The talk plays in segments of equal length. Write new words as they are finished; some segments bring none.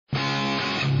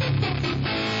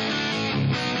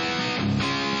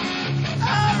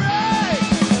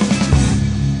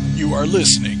are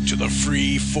listening to the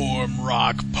Freeform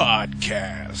Rock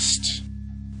Podcast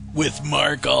with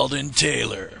Mark Alden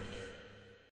Taylor.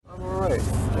 I'm alright.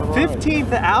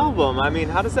 15th album. I mean,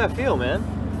 how does that feel, man?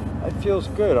 It feels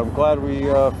good. I'm glad we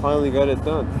finally got it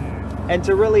done. And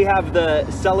to really have the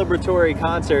celebratory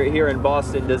concert here in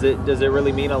Boston, does it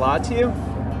really mean a lot to you?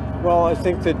 Well, I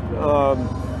think that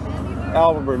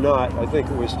album or not, I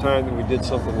think it was time that we did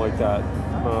something like that.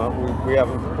 We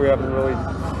haven't really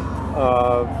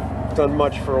done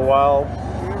much for a while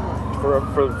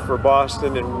for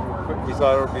Boston, and we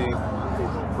thought it would be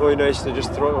really nice to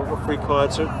just throw a free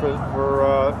concert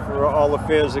for all the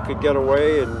fans that could get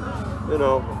away, and you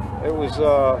know, it was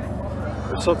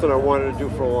something I wanted to do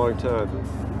for a long time.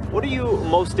 What are you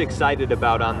most excited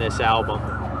about on this album?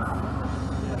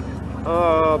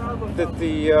 That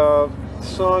the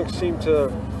songs seem to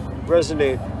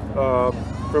resonate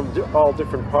from all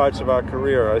different parts of our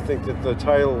career. I think that the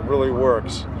title really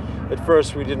works. At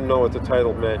first, we didn't know what the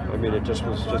title meant. I mean, it was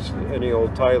just any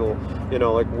old title, you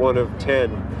know, like one of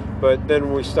 10. But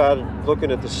then we started looking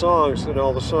at the songs, and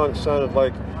all the songs sounded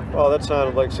like, oh, that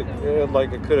sounded like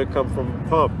it could have come from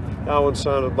Pump. That one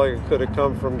sounded like it could have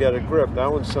come from Get a Grip. That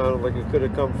one sounded like it could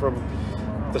have come from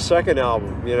the second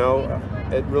album, you know.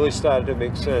 It really started to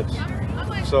make sense.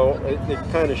 So it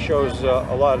kind of shows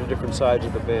a lot of different sides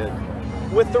of the band.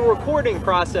 With the recording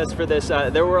process for this,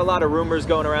 there were a lot of rumors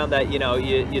going around that, you know,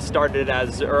 you started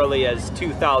as early as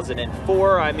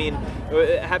 2004. I mean,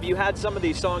 have you had some of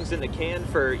these songs in the can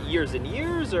for years and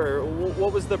years, or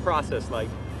what was the process like?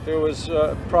 There was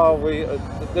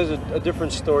there's a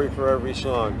different story for every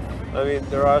song. I mean,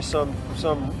 there are some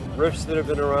riffs that have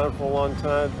been around for a long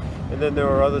time, and then there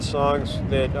are other songs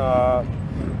that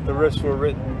the riffs were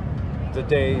written the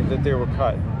day that they were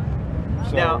cut.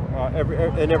 So, now,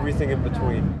 and everything in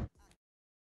between.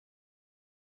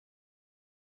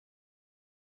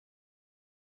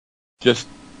 Just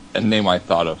a name I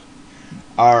thought of.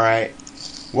 All right.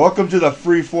 Welcome to the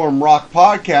Freeform Rock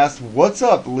Podcast. What's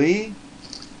up, Lee?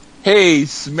 Hey,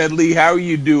 Smedley, how are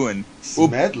you doing?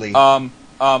 Smedley?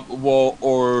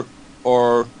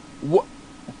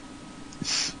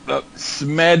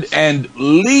 Smed and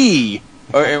Lee.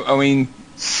 I mean,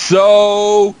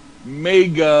 so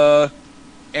mega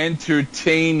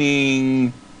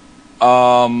entertaining,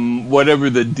 whatever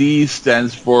the D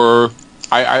stands for,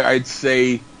 I'd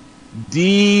say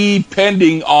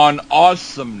depending on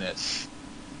awesomeness.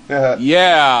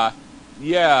 Yeah,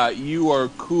 you are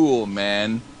cool,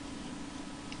 man.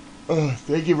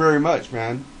 Thank you very much,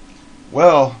 man.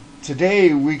 Well,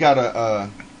 today we're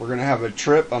gonna have a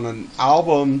trip on an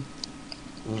album,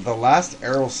 the last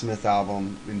Aerosmith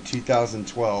album in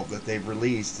 2012 that they've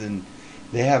released, and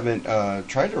they haven't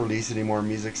tried to release any more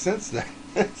music since then.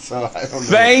 So I don't know.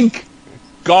 Thank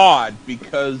God,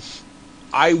 because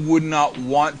I would not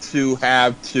want to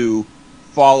have to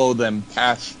follow them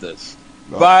past this.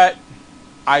 No. But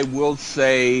I will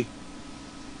say,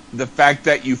 the fact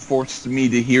that you forced me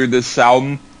to hear this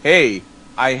album, hey,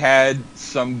 I had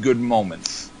some good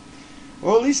moments.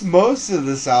 Well, at least most of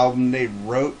this album they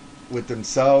wrote with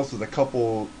themselves, with a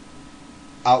couple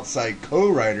outside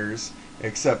co-writers,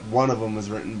 except one of them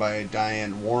was written by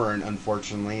Diane Warren,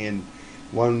 unfortunately, and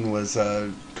one was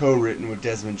co-written with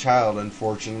Desmond Child,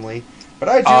 unfortunately. But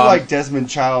I do like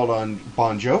Desmond Child on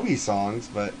Bon Jovi songs,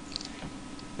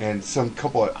 and some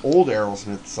couple of old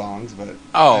Aerosmith songs, but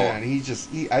man,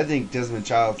 I think Desmond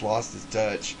Child's lost his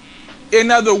touch.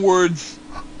 In other words,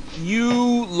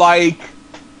 you like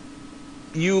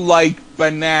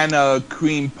banana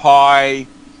cream pie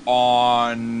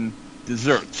on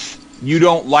desserts. You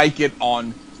don't like it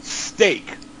on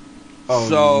steak. Oh,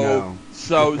 no.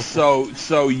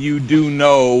 So you do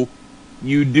know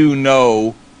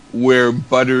where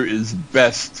butter is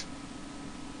best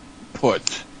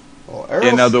put. Well,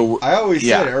 I always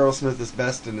said Aerosmith is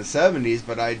best in the 70s,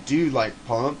 but I do like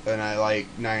Pump, and I like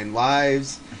Nine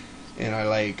Lives, and I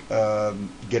like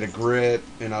Get a Grip,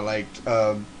 and I liked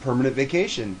Permanent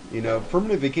Vacation. You know,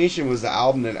 Permanent Vacation was the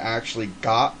album that actually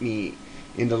got me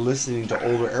into listening to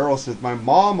older Aerosmith. My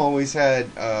mom always had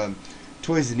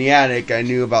Toys in the Attic. I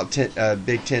knew about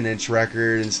big 10-inch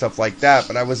record and stuff like that,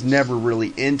 but I was never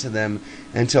really into them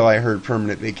until I heard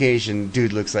Permanent Vacation,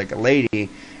 Dude Looks Like a Lady.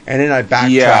 And then I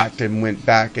backtracked and went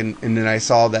back, and then I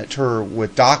saw that tour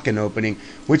with Dokken opening,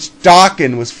 which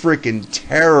Dokken was freaking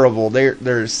terrible.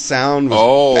 Their sound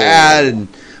was bad, and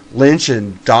Lynch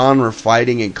and Don were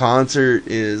fighting in concert.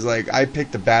 Is like, I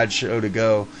picked a bad show to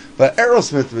go. But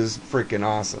Aerosmith was freaking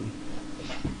awesome.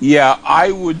 Yeah,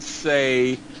 I would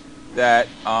say that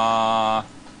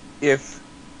if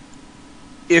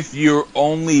if you're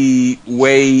only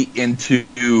way into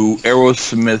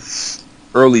Aerosmith's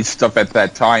early stuff at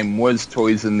that time was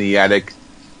Toys in the Attic,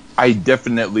 I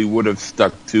definitely would have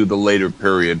stuck to the later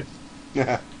period.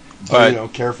 Yeah. But you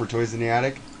don't care for Toys in the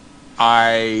Attic?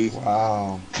 I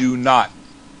do not.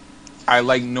 I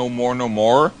like No More, No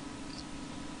More,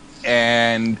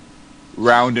 and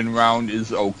Round and Round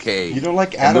is okay. You don't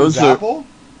like Adam's Apple?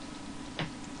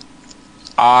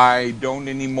 I don't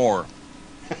anymore.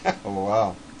 Oh,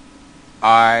 wow.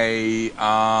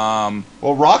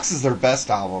 Well, Rocks is their best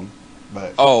album,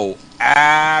 but... Oh,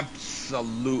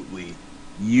 absolutely.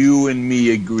 You and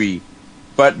me agree.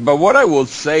 But what I will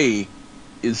say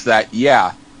is that,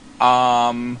 yeah,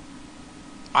 I'm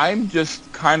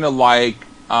just kind of like,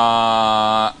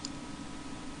 up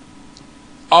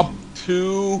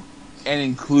to and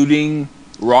including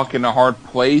Rock in a Hard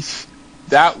Place,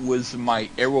 that was my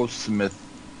Aerosmith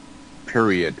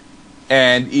period.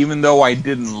 And even though I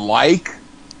didn't like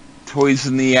Toys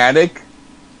in the Attic,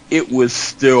 it was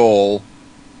still,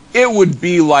 it would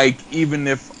be like, even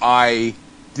if I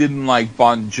didn't like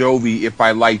Bon Jovi, if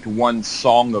I liked one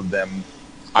song of them,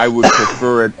 I would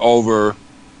prefer it over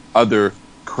other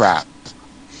crap.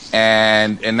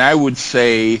 And I would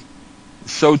say,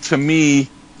 so to me,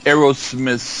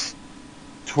 Aerosmith's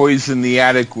Toys in the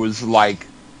Attic was like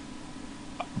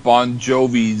Bon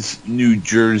Jovi's New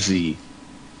Jersey.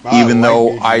 Even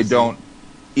though I don't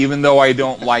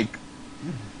like,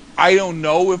 I don't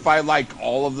know if I like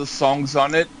all of the songs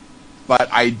on it,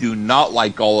 but I do not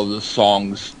like all of the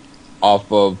songs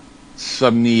off of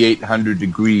 7800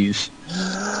 Degrees.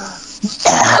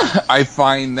 I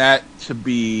find that to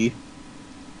be,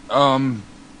 some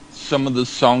of the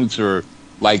songs are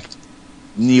like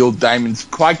Neil Diamond's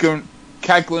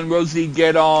Cackling Rosie,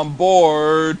 Get On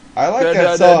Board. I like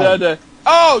that song.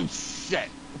 Oh, shit.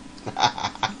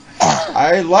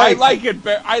 I like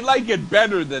it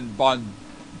better than Bon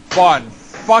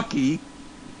Fucky.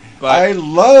 But I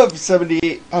love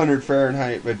 7800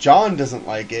 Fahrenheit, but John doesn't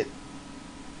like it.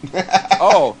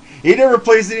 Oh, he never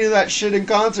plays any of that shit in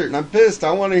concert, and I'm pissed.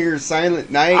 I want to hear Silent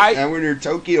Night. I want to hear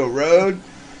Tokyo Road.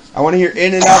 I want to hear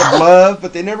In and Out of Love,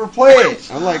 but they never play it.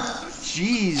 I'm like,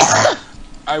 jeez.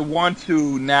 I want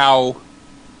to now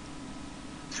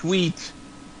tweet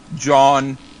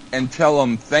John and tell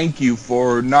him thank you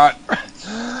for not...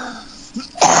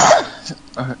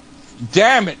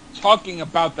 Damn it! Talking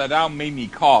about that album made me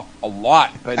cough a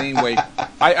lot. But anyway,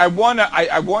 I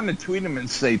wanna tweet him and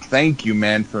say thank you,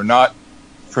 man, for not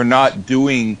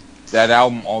doing that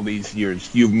album all these years.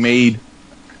 You've made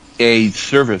a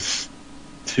service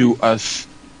to us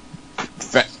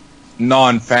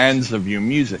non-fans of your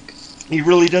music. He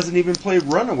really doesn't even play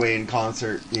Runaway in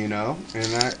concert, you know.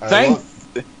 And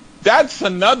that's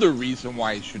another reason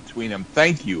why I should tweet him.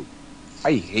 Thank you.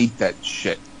 I hate that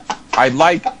shit. I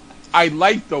like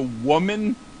the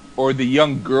woman or the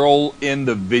young girl in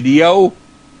the video,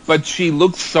 but she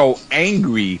looks so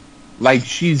angry, like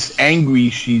she's angry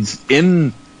she's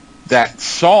in that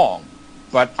song.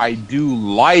 But I do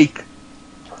like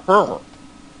her.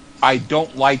 I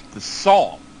don't like the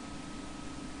song.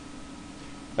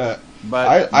 I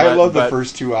love the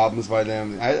first two albums by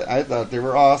them. I thought they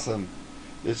were awesome.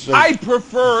 It's just... I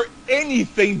prefer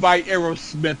anything by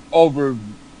Aerosmith over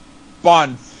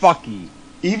Bon Fucky.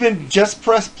 Even Just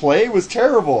Press Play was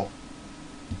terrible.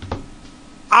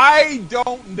 I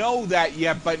don't know that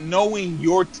yet, but knowing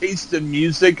your taste in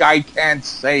music, I can't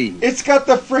say. It's got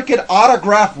the frickin'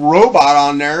 Autograph Robot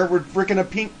on there with frickin' a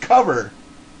pink cover.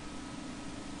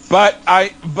 But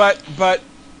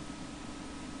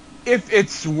if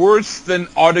it's worse than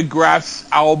Autograph's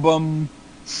album,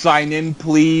 Sign In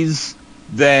Please,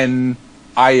 then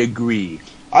I agree.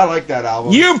 I like that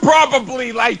album. You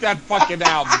probably like that fucking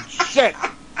album. Shit.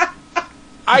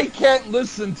 I can't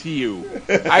listen to you.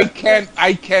 I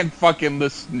can't fucking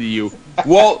listen to you.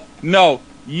 Well, no.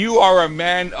 You are a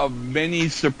man of many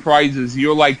surprises.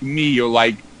 You're like me. You're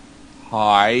like,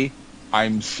 hi,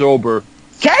 I'm sober.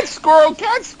 Cat squirrel,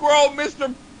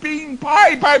 Mr. Bean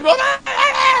Pie.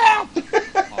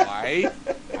 Hi,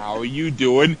 how are you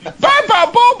doing?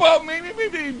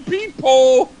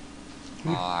 People.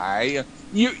 Hi.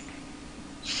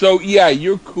 So yeah,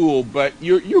 you're cool, but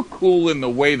you're cool in the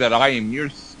way that I am. You're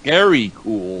scary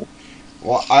cool.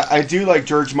 Well, I do like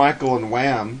George Michael and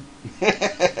Wham.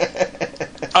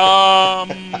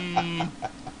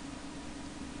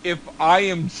 If I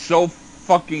am so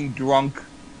fucking drunk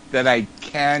that I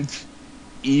can't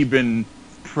even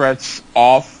press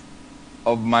off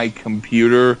of my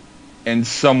computer and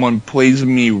someone plays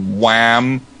me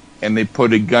Wham and they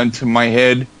put a gun to my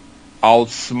head, I'll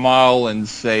smile and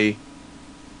say,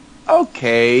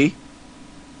 okay,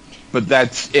 but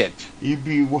that's it.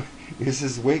 This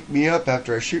is wake me up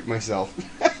after I shoot myself.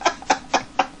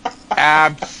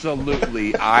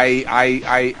 Absolutely.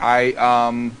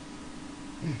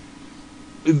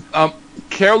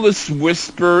 Careless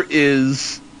Whisper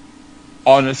is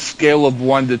on a scale of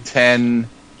 1 to 10,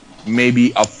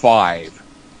 maybe a 5.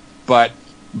 But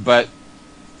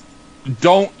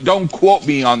don't quote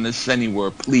me on this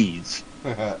anywhere, please.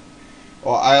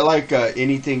 Well, I like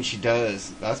Anything She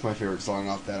Does. That's my favorite song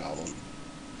off that album.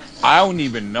 I don't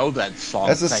even know that song.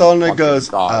 That's a song that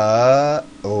goes, and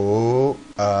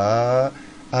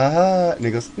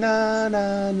it goes, na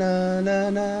na na na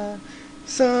na.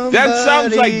 Somebody that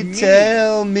sounds like me.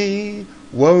 Tell me,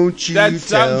 won't you tell me? That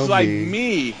sounds like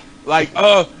me. Like,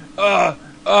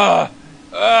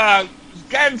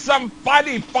 can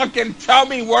somebody fucking tell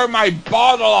me where my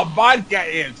bottle of vodka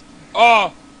is?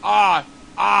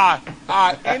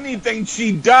 Anything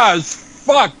she does,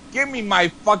 fuck, give me my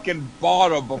fucking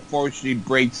bottle before she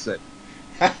breaks it.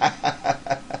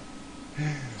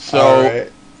 So,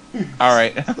 all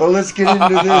right. Well, let's get into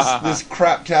this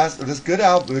craptastic, this good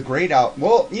album, the great album.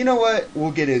 Well, you know what?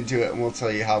 We'll get into it and we'll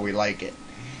tell you how we like it.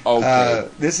 Okay.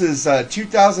 This is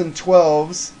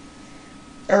 2012's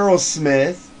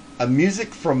Aerosmith, A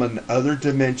Music from Another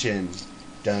Dimension.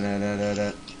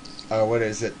 Da-da-da-da-da. What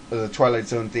is it? The Twilight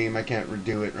Zone theme. I can't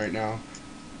redo it right now.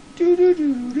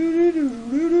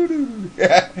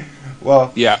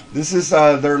 Well, yeah. This is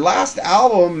their last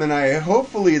album, and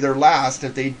hopefully their last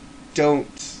if they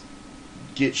don't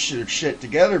get shit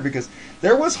together, because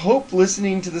there was hope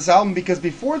listening to this album, because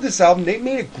before this album they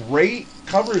made a great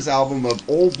covers album of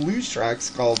old blues tracks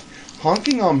called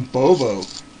Honking on Bobo,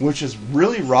 which is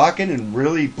really rocking and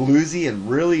really bluesy and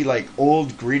really like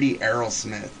old gritty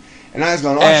Aerosmith. And I was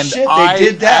going, shit, they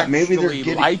did that. Maybe they're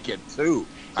getting like it too.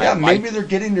 Yeah, maybe they're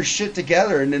getting their shit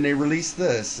together, and then they released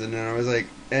this, and then I was like,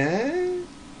 I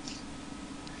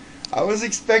was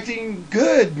expecting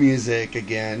good music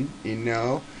again, you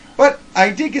know. But I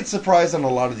did get surprised on a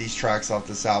lot of these tracks off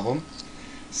this album.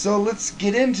 So let's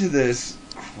get into this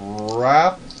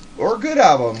crap or good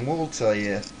album. We'll tell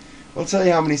you. We'll tell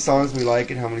you how many songs we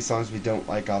like and how many songs we don't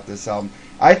like off this album.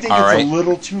 I think it's a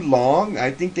little too long.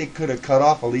 I think they could have cut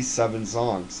off at least 7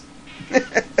 songs.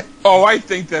 Oh, I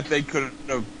think that they could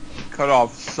have cut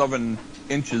off 7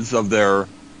 inches of their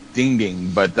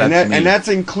ding-ding, but that's me. And that's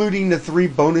including the 3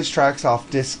 bonus tracks off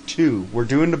disc 2. We're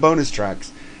doing the bonus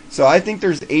tracks. So I think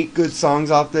there's 8 good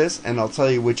songs off this, and I'll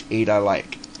tell you which 8 I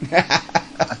like.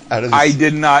 I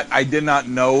did not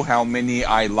know how many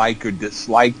I like or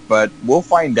dislike, but we'll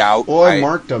find out. Well, I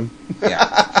marked them.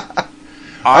 Yeah.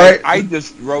 I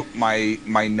just wrote my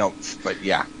notes, but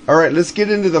yeah. All right, let's get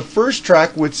into the first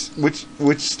track, which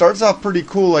starts off pretty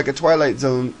cool, like a Twilight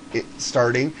Zone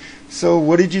starting. So,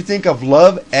 what did you think of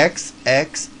Love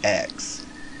XXX?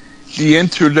 The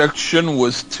introduction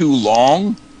was too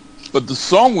long, but the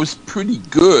song was pretty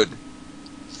good.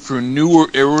 For newer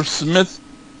Aerosmith,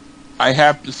 I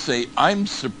have to say I'm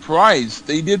surprised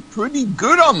they did pretty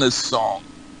good on this song.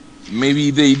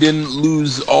 Maybe they didn't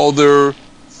lose all their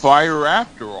fire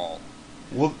after all.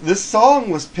 Well, this song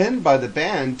was penned by the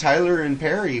band. Tyler and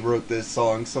Perry wrote this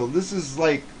song, so this is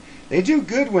like, they do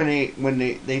good when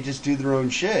they just do their own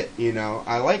shit, you know.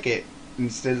 I like it.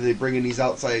 Instead of they bringing these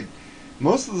outside,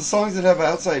 most of the songs that have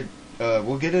outside,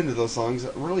 we'll get into those songs,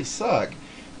 really suck.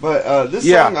 But this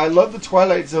song, I love the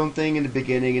Twilight Zone thing in the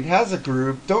beginning. It has a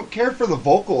groove. Don't care for the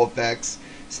vocal effects.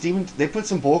 They put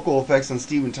some vocal effects on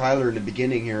Steven Tyler in the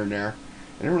beginning here and there.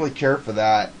 I didn't really care for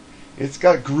that. It's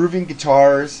got grooving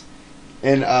guitars,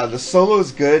 and the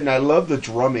solo's good, and I love the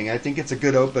drumming. I think it's a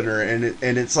good opener, and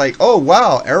it's like, oh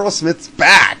wow, Aerosmith's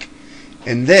back.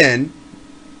 And then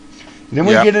we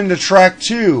get into track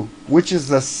 2, which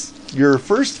is your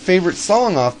first favorite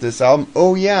song off this album.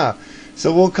 Oh yeah.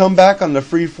 So we'll come back on the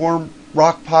Freeform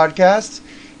Rock Podcast.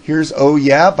 Here's Oh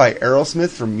Yeah by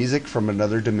Aerosmith from Music from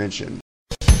Another Dimension.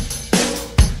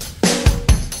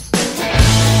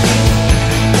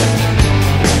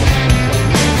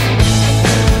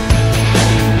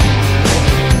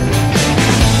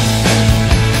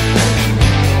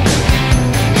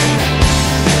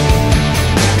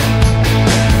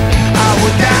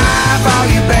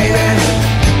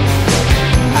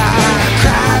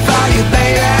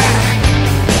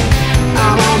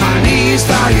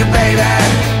 For you, baby.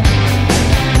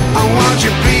 I want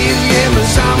you breathing in the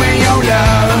summer.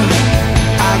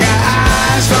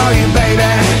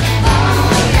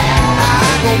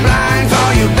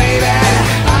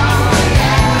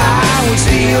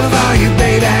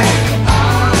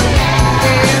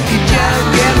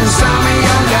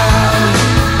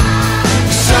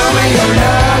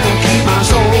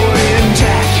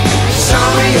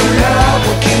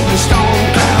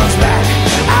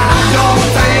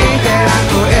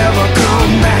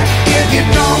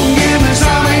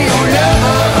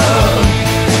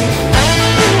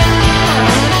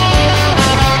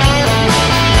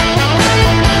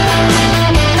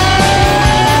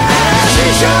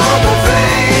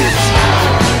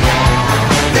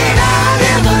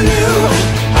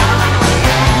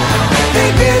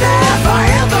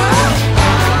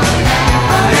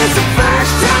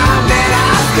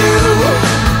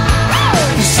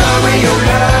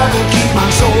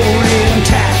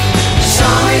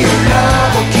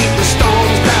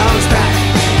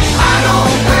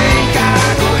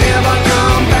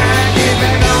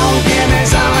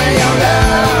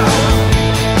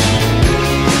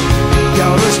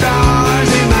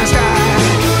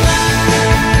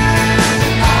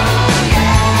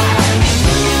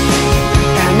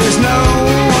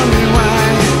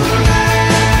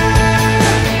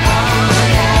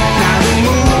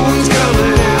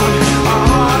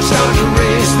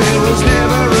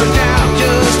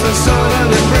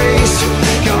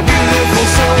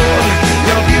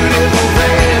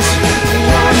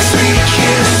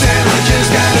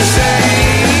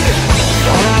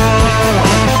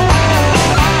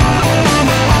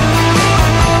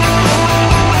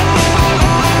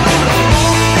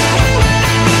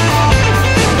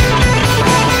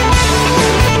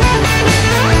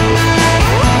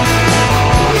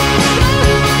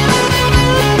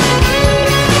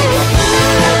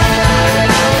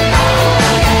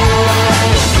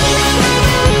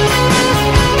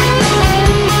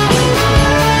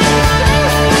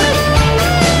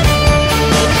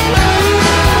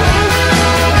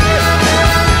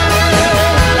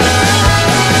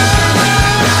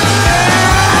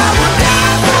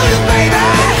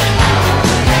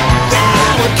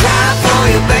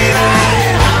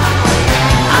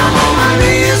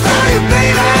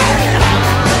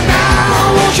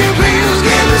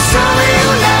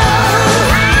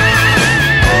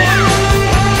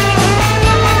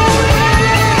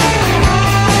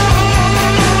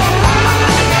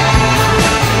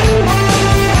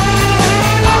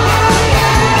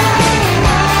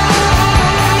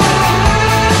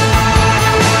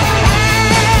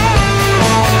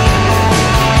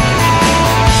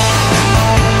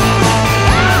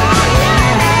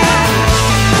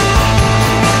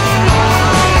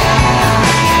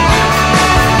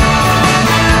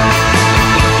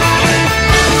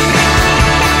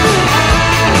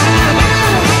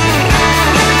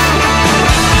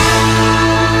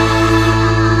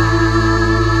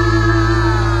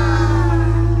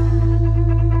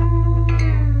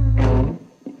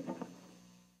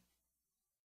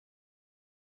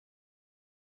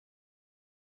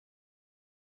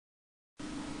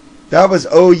 That was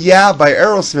Oh Yeah by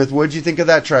Aerosmith. What did you think of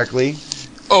that track, Lee?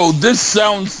 Oh, this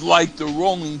sounds like the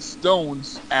Rolling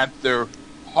Stones at their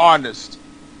hardest.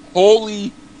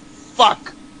 Holy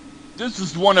fuck. This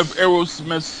is one of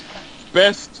Aerosmith's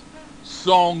best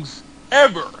songs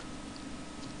ever.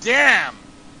 Damn.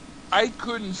 I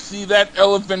couldn't see that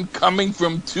elephant coming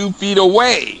from 2 feet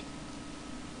away.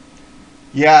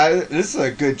 Yeah, this is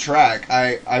a good track.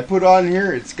 I put on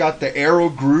here, it's got the Aero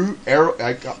groove,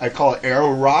 I call it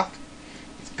Aero rock.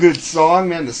 It's a good song,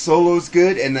 man. The solo's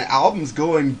good, and the album's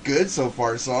going good so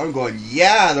far. So I'm going,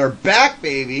 yeah, they're back,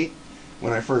 baby,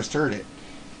 when I first heard it.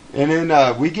 And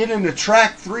then we get into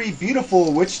track 3,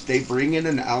 Beautiful, which they bring in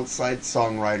an outside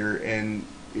songwriter, and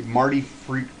Marty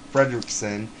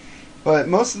Fredriksson. But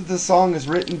most of the song is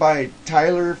written by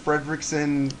Tyler,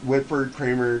 Fredriksson, Whitford,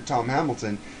 Kramer, Tom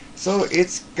Hamilton. So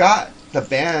it's got the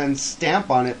band's stamp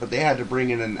on it, but they had to bring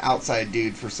in an outside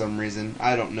dude for some reason.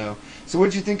 I don't know. So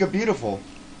what'd you think of Beautiful?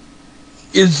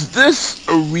 Is this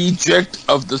a reject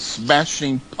of the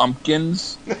Smashing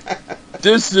Pumpkins?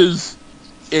 This is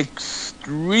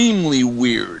extremely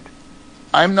weird.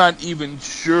 I'm not even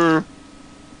sure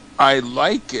I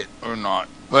like it or not,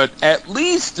 but at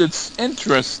least it's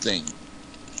interesting.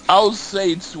 I'll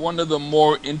say it's one of the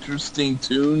more interesting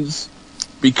tunes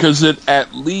because it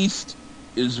at least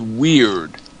is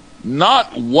weird.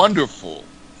 Not wonderful,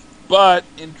 but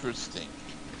interesting.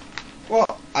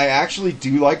 Well, I actually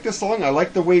do like this song. I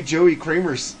like the way Joey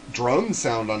Kramer's drums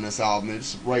sound on this album.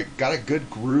 It's like got a good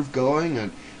groove going,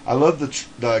 and I love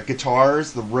the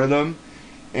guitars, the rhythm,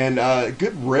 and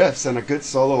good riffs and a good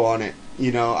solo on it.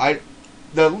 You know,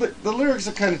 the lyrics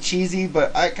are kind of cheesy,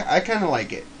 but I kind of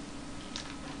like it.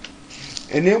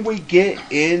 And then we get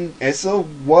in, and so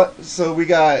we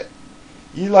got,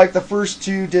 you like the first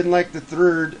 2, didn't like the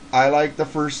third, I like the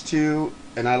first 2,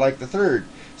 and I like the third.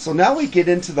 So now we get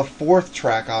into the 4th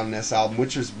track on this album,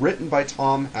 which is written by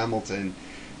Tom Hamilton.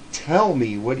 Tell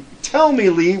me,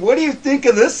 Lee, what do you think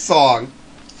of this song?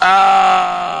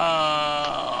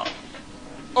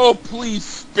 Oh, please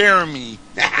spare me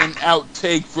an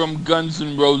outtake from Guns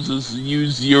N' Roses'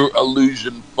 Use Your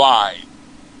Illusion 5.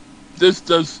 This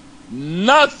does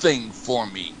nothing for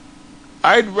me.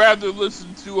 I'd rather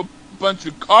listen to a bunch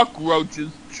of cockroaches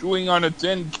chewing on a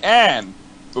tin can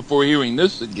before hearing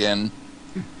this again.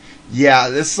 Yeah,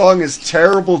 this song is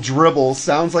terrible dribble.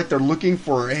 Sounds like they're looking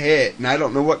for a hit, and I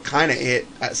don't know what kind of hit.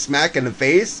 A smack in the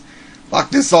face? Fuck,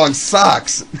 this song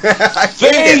sucks.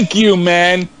 Thank you,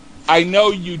 man. I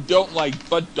know you don't like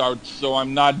butt darts, so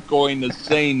I'm not going to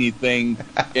say anything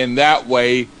in that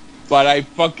way, but I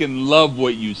fucking love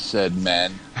what you said,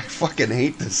 man. I fucking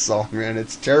hate this song, man.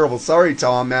 It's terrible. Sorry,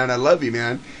 Tom, man. I love you,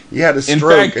 man. You had a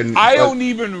stroke. In fact, I don't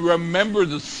even remember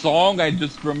the song. I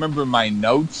just remember my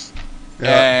notes.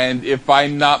 Yeah. And if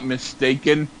I'm not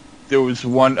mistaken, there was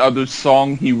one other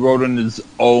song he wrote on his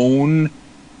own,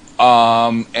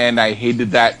 and I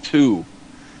hated that too.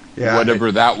 Yeah,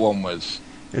 whatever that one was.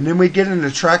 And then we get into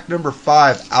track number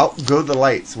 5, Out Go the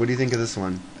Lights. What do you think of this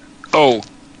one? Oh,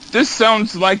 this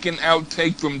sounds like an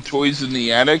outtake from Toys in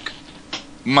the Attic,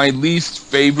 my least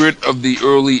favorite of the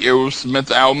early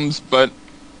Aerosmith albums, but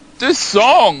this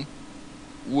song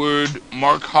would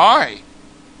mark high.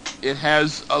 It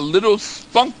has a little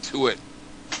spunk to it.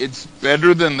 It's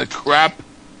better than the crap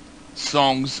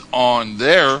songs on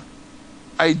there.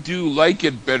 I do like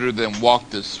it better than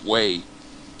Walk This Way.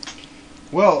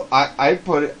 Well, I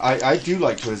do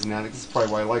like Toys in the Attic. This is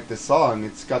probably why I like this song.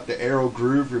 It's got the Aero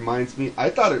groove, reminds me.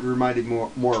 I thought it reminded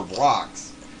more of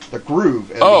Rocks. The groove,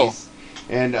 at least.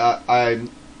 And it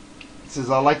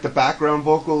says I like the background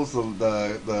vocals,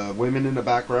 the women in the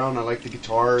background. I like the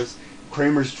guitars.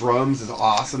 Kramer's drums is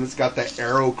awesome. It's got that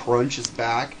Aero crunch is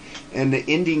back. And the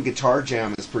ending guitar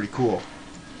jam is pretty cool.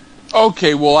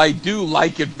 Okay, well, I do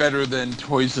like it better than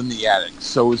Toys in the Attic.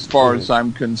 So as far as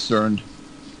I'm concerned,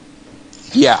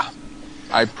 yeah,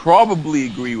 I probably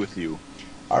agree with you.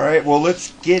 All right, well,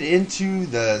 let's get into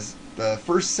the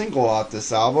first single off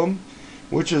this album,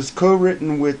 which is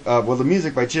co-written with, the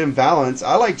music by Jim Vallance.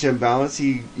 I like Jim Vallance.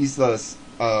 He's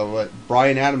the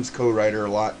Bryan Adams co-writer a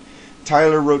lot.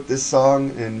 Tyler wrote this song,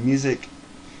 and music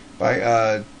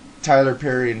by Tyler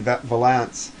Perry and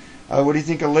Vallance. What do you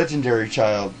think of Legendary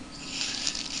Child?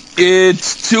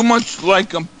 It's too much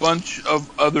like a bunch of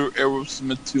other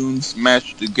Aerosmith tunes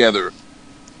mashed together.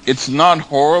 It's not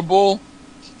horrible,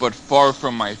 but far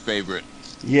from my favorite.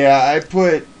 Yeah, I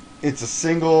put it's a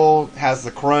single, has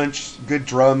the crunch, good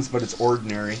drums, but it's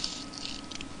ordinary.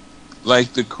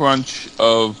 Like the crunch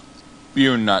of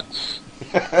beer nuts.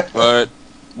 But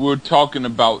we're talking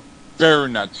about bear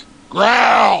nuts.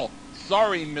 Growl!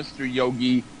 Sorry, Mr.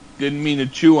 Yogi. Didn't mean to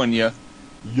chew on you.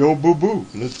 Yo, boo boo,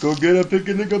 let's go get a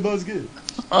picnic basket.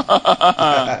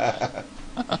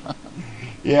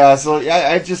 Yeah, so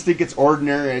I just think it's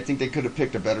ordinary. I think they could have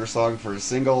picked a better song for a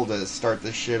single to start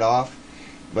this shit off.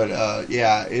 But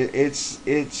yeah,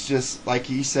 it's just like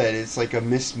he said. It's like a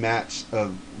mismatch of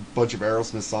a bunch of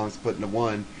Aerosmith songs put into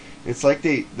one. It's like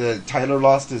the Tyler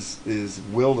lost his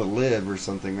will to live or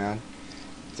something, man.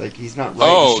 It's like he's not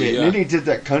writing shit. Yeah. And then he did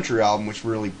that country album, which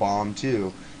really bombed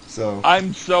too. So I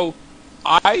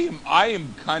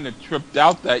am kind of tripped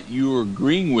out that you're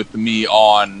agreeing with me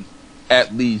on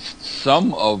at least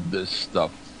some of this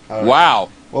stuff. Right. Wow.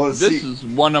 Well, this is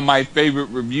one of my favorite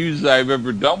reviews I've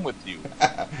ever done with you.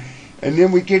 And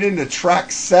then we get into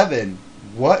track 7.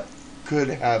 What could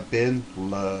have been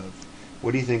love?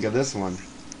 What do you think of this one?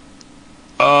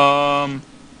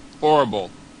 Horrible.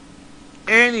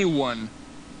 Anyone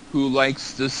who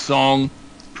likes this song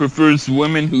prefers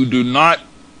women who do not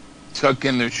tuck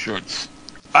in their shirts.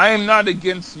 I am not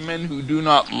against men who do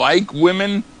not like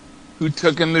women who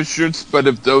tuck in their shirts, but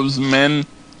if those men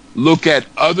look at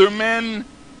other men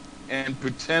and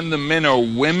pretend the men are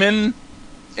women,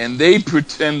 and they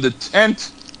pretend the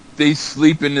tent they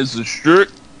sleep in is a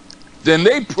shirt, then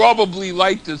they probably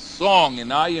like this song,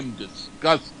 and I am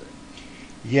disgusted.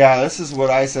 Yeah, this is what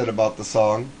I said about the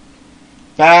song.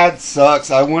 Bad,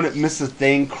 sucks, I wouldn't miss a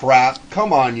thing, crap.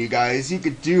 Come on, you guys, you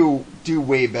could do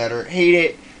way better. Hate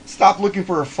it. Stop looking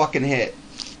for a fucking hit.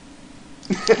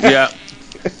 Yeah.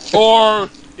 Or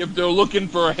if they're looking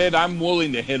for a hit, I'm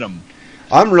willing to hit them.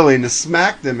 I'm willing to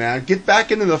smack them, man. Get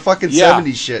back into the fucking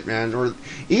 70s shit, man. Or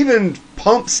even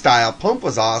Pump style. Pump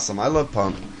was awesome. I love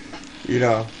Pump. You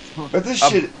know. But this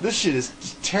shit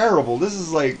is terrible. This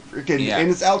is like freaking,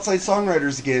 and it's outside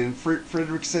songwriters again.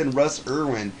 Fredrickson, Russ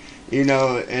Irwin. You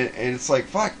know, and it's like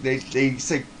fuck. They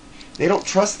say they don't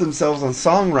trust themselves on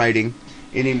songwriting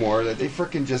anymore. That they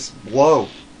freaking just blow.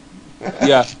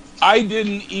 Yeah, I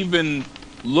didn't even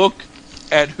look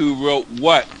at who wrote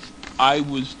what. I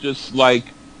was just like,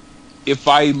 if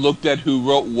I looked at who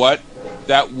wrote what,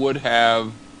 that would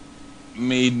have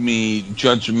made me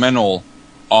judgmental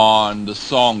on the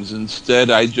songs.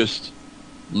 Instead, I just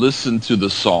listened to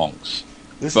the songs.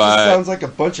 This just sounds like a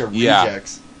bunch of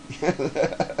rejects.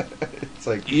 It's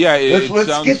like,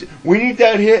 we need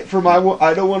that hit from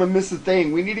I Don't Want to Miss a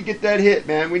Thing. We need to get that hit,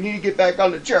 man. We need to get back on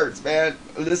the charts, man.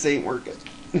 This ain't working.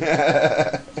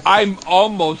 I'd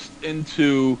almost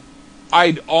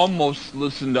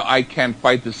listen to I Can't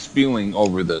Fight This Feeling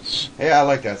over this. Hey, I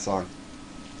like that song.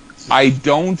 I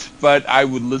don't, but I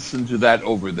would listen to that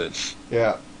over this.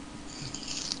 Yeah.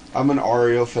 I'm an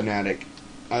Oreo fanatic.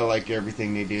 I like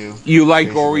everything they do. You like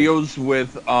basically. Oreos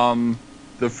with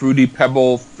the Fruity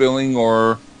Pebble filling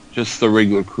or just the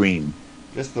regular cream?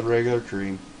 Just the regular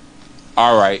cream.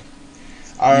 All right.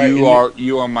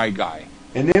 You are my guy.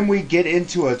 And then we get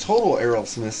into a total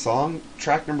Aerosmith song,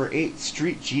 track number 8,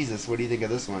 Street Jesus. What do you think of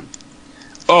this one?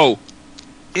 Oh,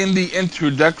 in the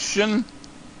introduction,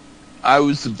 I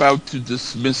was about to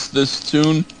dismiss this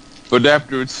tune, but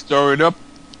after it started up,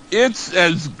 it's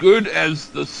as good as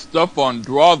the stuff on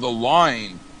Draw the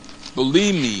Line.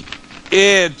 Believe me,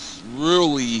 it's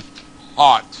really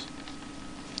hot.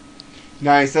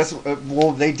 Nice. That's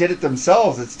well, they did it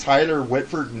themselves. It's Tyler,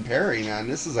 Whitford, and Perry, man.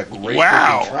 This is a great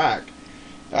freaking track.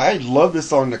 I love this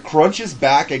song. The crunch is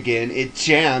back again. It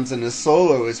jams, and the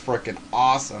solo is freaking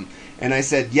awesome. And I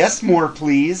said, yes, more,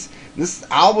 please. This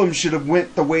album should have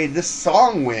went the way this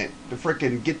song went to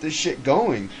freaking get this shit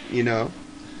going, you know?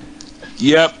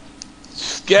 Yep.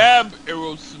 Scab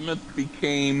Aerosmith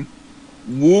became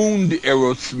Wound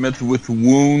Aerosmith, with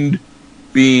Wound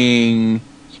being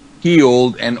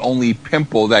healed and only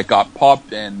Pimple that got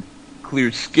popped, and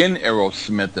Clear Skin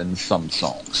Aerosmith in some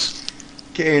songs.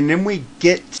 Okay, and then we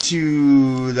get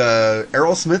to the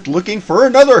Aerosmith looking for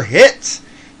another hit.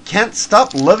 Can't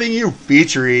Stop Loving You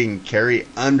featuring Carrie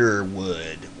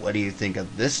Underwood. What do you think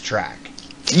of this track?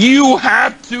 You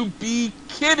have to be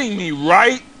kidding me,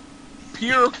 right?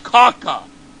 Pure caca.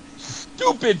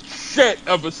 Stupid shit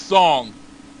of a song.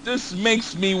 This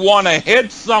makes me want to hit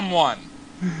someone.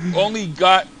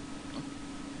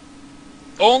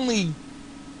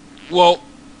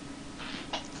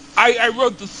 I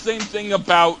wrote the same thing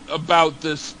about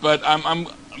this, but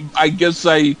I guess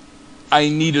I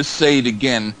need to say it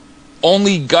again.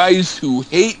 Only guys who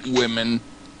hate women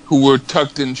who wear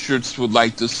tucked in shirts would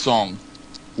like this song.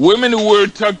 Women who wear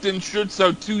tucked in shirts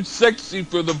are too sexy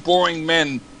for the boring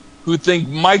men who think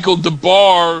Michael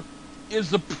DeBar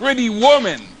is a pretty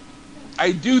woman.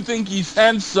 I do think he's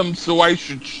handsome, so I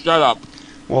should shut up.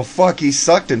 Well, fuck, he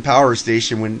sucked in Power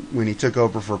Station when he took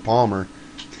over for Palmer.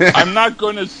 I'm not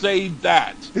going to say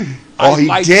that. Oh, he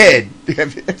did.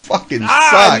 It fucking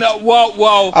sucked. No,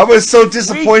 well, I was so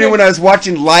disappointed when I was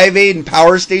watching Live Aid and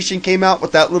Power Station came out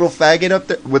with that little faggot up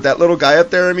there, with that little guy up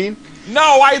there. I mean,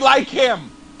 no, I like him,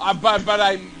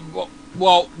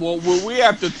 but we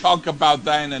have to talk about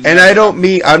that. And I don't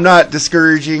mean, I'm not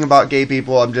discouraging about gay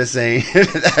people. I'm just saying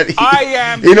that I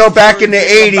am. You know, back in the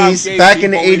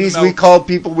 80s, we called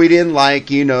people we didn't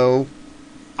like. You know.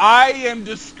 I am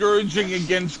discouraging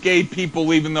against gay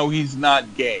people, even though he's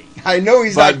not gay. I know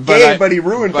he's not gay, but he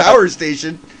ruined Power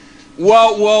Station.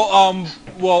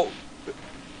 Well.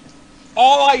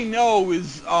 All I know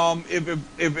is,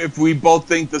 if we both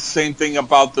think the same thing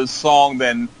about this song,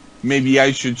 then maybe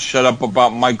I should shut up about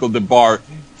Michael DeBar.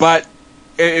 But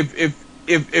if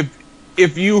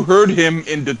you heard him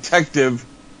in Detective,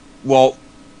 well,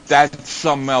 that's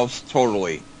something else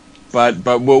totally. But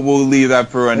we'll leave that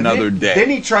for another day. Then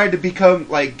he tried to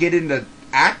get into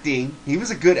acting. He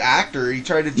was a good actor. He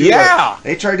tried to do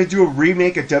they tried to do a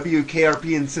remake of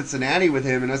WKRP in Cincinnati with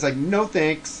him, and I was like, no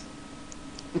thanks.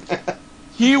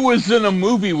 He was in a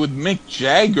movie with Mick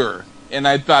Jagger, and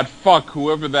I thought, fuck,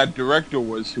 whoever that director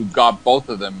was who got both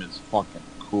of them is fucking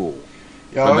cool.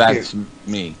 Yeah, but that's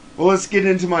me. Well, let's get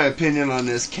into my opinion on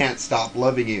this Can't Stop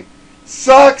Loving You.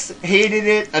 Sucks, hated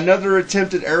it. Another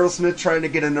attempt at Aerosmith trying to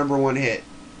get a #1 hit.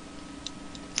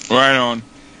 Right on.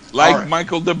 Like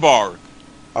Michael DeBar.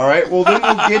 All right, well, then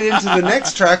we'll get into the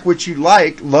next track, which you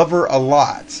like, Love Her a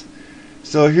Lot.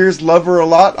 So here's Love Her a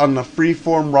Lot on the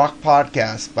Freeform Rock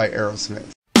Podcast by Aerosmith.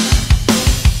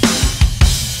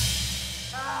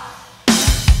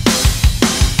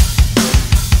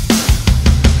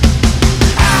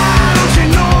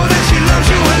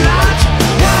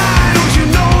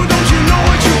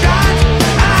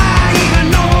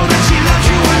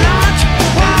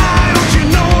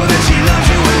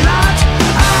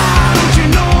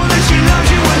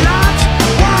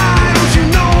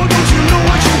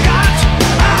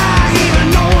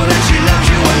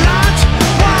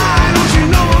 Why don't you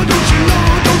know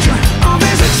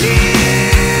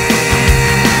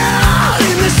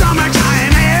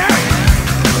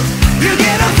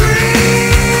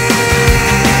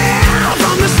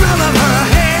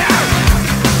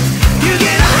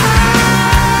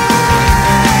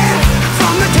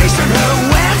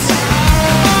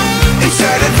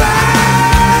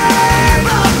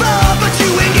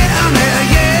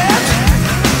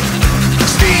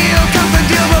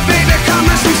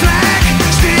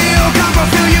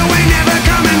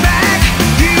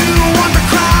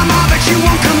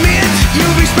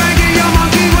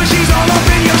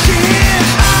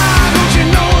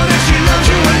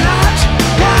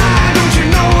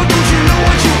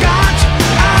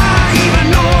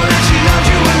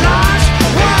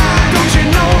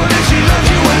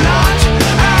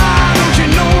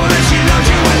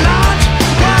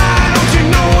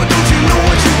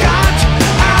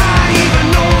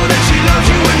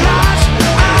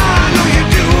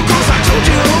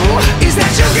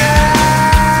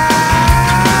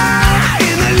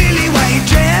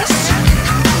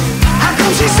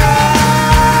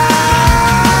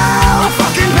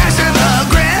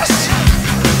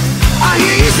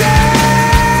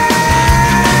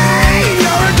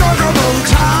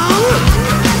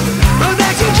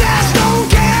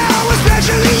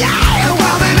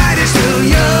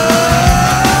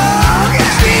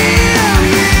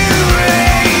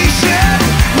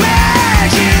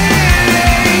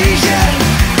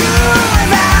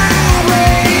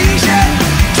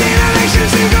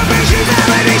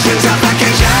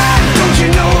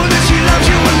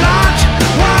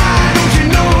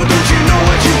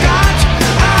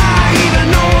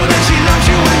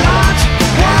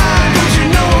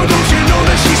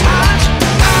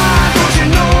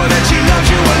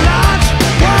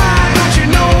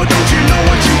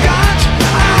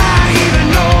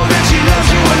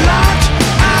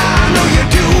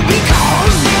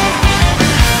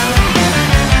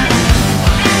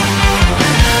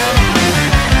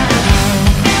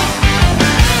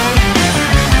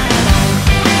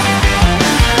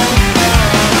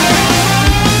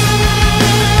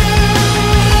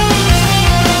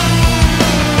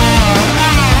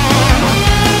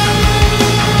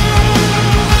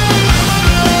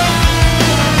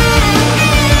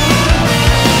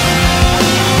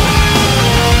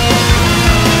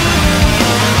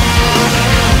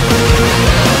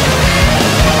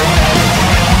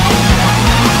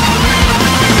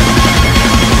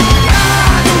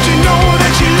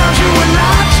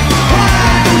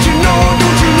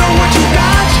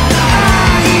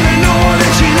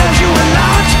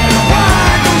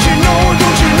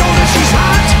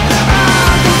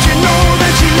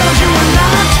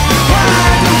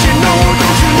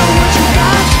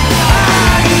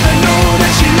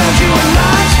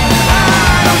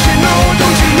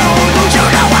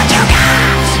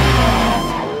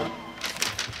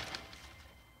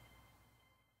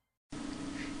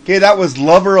Okay, that was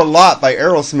Lover a Lot by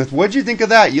Aerosmith. What'd you think of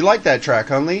that? You like that track,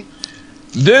 Hunley?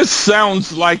 This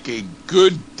sounds like a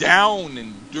good down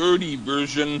and dirty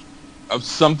version of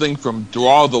something from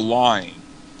Draw the Line.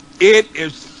 It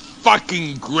is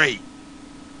fucking great.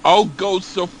 I'll go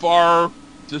so far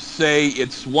to say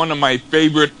it's one of my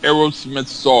favorite Aerosmith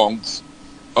songs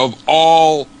of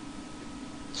all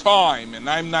time, and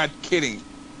I'm not kidding.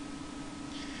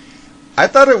 I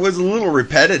thought it was a little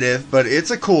repetitive, but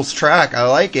it's a cool track. I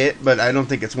like it, but I don't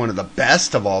think it's one of the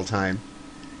best of all time.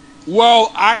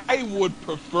 Well, I would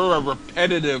prefer a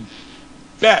repetitive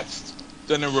best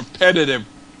than a repetitive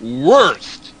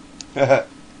worst. Yeah,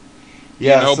 you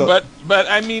know, so, but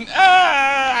I mean,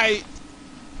 I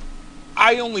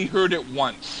only heard it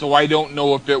once, so I don't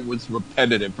know if it was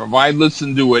repetitive. If I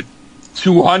listened to it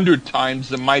 200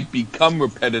 times, it might become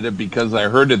repetitive because I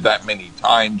heard it that many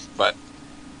times. But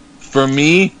for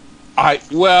me, I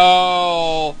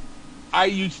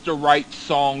used to write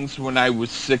songs when I was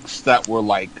 6 that were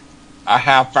like a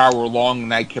half hour long,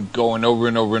 and I kept going over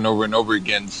and over and over and over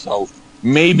again. So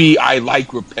maybe I like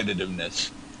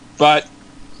repetitiveness, but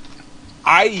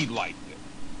I liked it.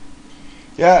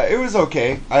 Yeah, it was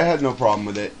okay. I had no problem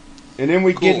with it. And then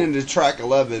we get into track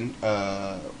 11,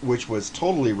 which was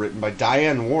totally written by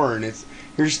Diane Warren.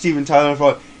 Here's Steven Tyler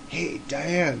thought, "Hey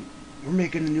Diane, we're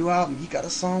making a new album. You got a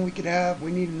song we could have?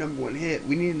 We need a #1 hit.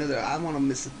 We need another. Don't want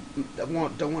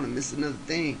to miss another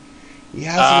thing. You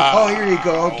have some? Oh, here you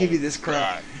go. I'll give you this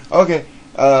crap." Okay,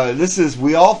 this is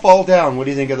 "We All Fall Down." What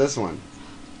do you think of this one?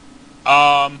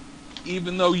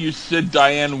 Even though you said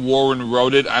Diane Warren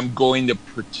wrote it, I'm going to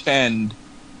pretend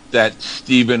that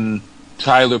Steven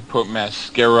Tyler put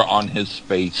mascara on his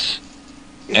face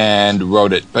and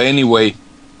wrote it. But anyway,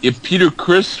 if Peter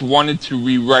Criss wanted to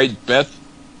rewrite Beth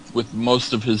with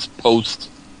most of his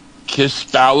post-Kiss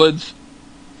ballads,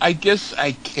 I guess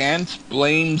I can't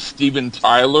blame Steven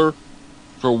Tyler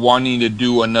for wanting to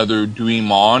do another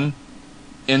Dream On.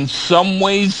 In some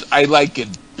ways, I like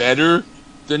it better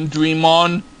than Dream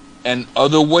On, and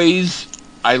other ways,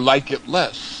 I like it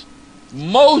less.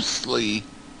 Mostly,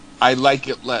 I like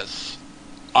it less.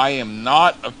 I am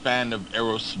not a fan of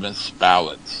Aerosmith's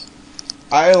ballads.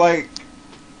 I like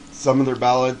some of their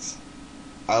ballads.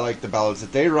 I like the ballads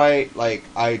that they write. Like,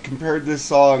 I compared this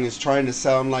song as trying to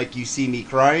sound like You See Me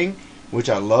Crying, which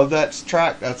I love that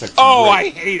track. That's a great... Oh, I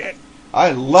hate it.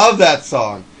 I love that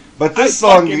song. But this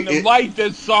I like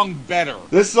this song better.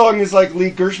 This song is like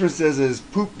Lee Gershman says, is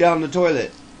poop down the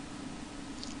toilet.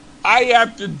 I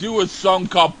have to do a song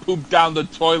called Poop Down the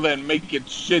Toilet and make it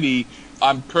shitty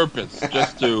on purpose,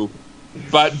 just to...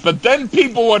 But then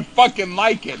people would fucking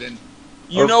like it, and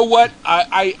you know what?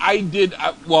 I did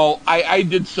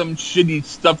some shitty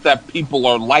stuff that people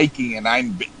are liking, and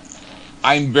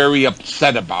I'm very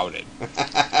upset about it.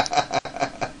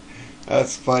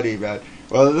 That's funny, man.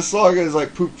 Well, this song is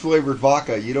like poop flavored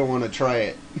vodka. You don't want to try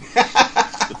it.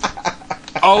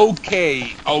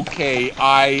 Okay,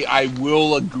 I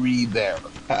will agree there.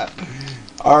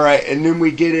 All right, and then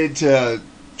we get into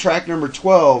track number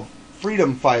 12,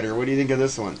 Freedom Fighter. What do you think of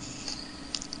this one?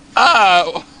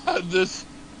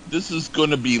 This is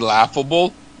going to be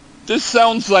laughable. This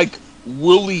sounds like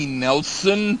Willie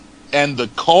Nelson and the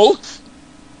Cult.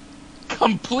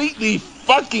 Completely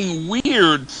fucking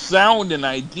weird sound and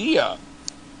idea.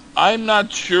 I'm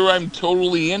not sure I'm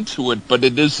totally into it, but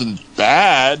it isn't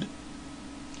bad.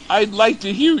 I'd like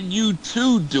to hear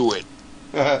U2 do it.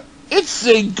 It's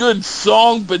a good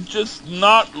song, but just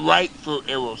not right for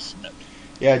Aerosmith.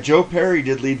 Yeah, Joe Perry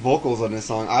did lead vocals on this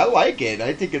song. I like it.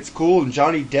 I think it's cool, and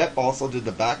Johnny Depp also did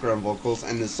the background vocals,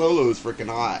 and the solo is freaking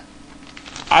hot.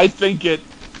 I think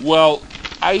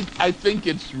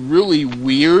it's really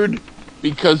weird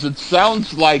because it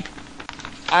sounds like,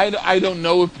 I don't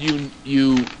know if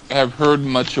you have heard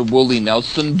much of Willie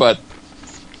Nelson, but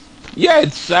yeah,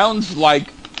 it sounds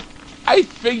like, I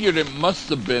figured it must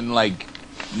have been like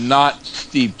not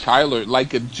Steve Tyler,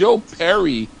 like a Joe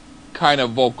Perry kind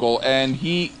of vocal, and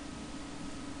he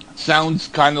sounds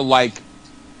kind of like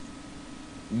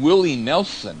Willie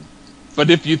Nelson. But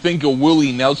if you think of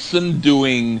Willie Nelson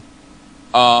doing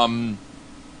a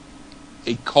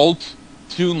Cult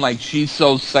tune like She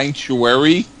Sells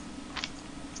Sanctuary,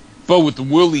 but with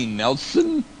Willie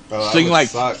Nelson sing like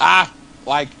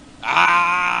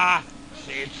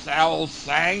She Sells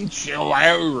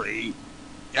Sanctuary.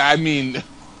 I mean,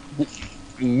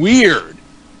 weird.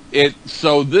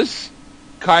 So this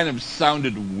kind of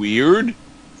sounded weird,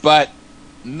 but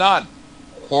not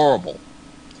horrible.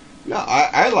 No,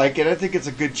 I like it. I think it's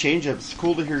a good change-up. It's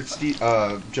cool to hear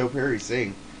Joe Perry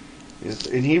sing,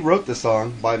 and he wrote the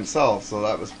song by himself, so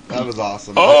that was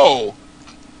awesome. Oh,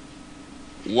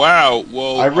 Wow.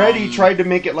 Well, I read he tried to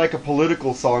make it like a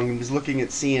political song. He was looking at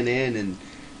CNN, and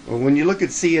when you look at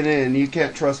CNN, you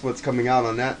can't trust what's coming out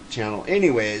on that channel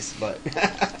anyways, but...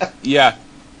 Yeah.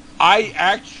 I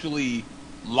actually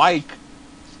like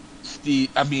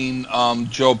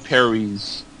Joe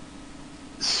Perry's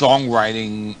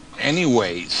songwriting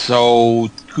anyway, so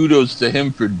kudos to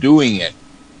him for doing it.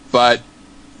 But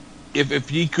if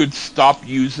he could stop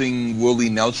using Willie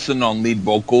Nelson on lead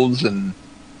vocals and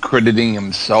crediting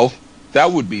himself,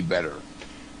 that would be better.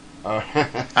 All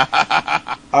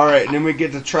right, and then we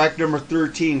get to track number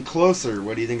 13, Closer.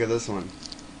 What do you think of this one?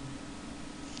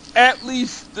 At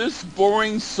least this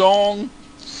boring song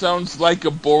sounds like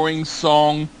a boring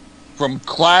song from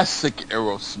classic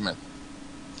Aerosmith.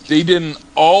 They didn't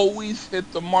always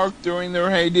hit the mark during their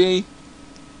heyday.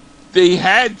 They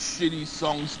had shitty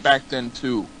songs back then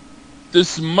too.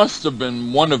 This must have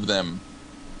been one of them.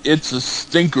 It's a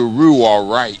stinkeroo,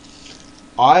 alright.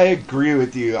 I agree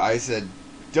with you. I said,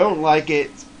 don't like it.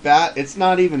 It's bad. It's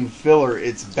not even filler.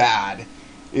 It's bad.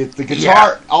 The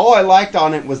guitar. Yeah. All I liked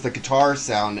on it was the guitar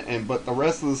sound, but the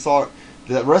rest of the song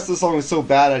was so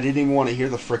bad I didn't even want to hear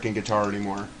the frickin' guitar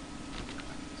anymore.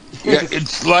 Yeah,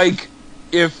 it's like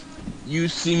if You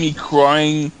See Me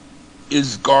Crying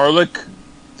is garlic,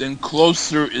 then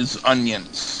Closer is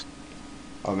onions.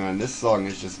 Oh man, this song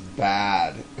is just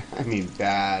bad. I mean,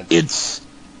 bad. It's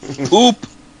poop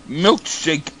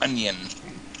milkshake onion.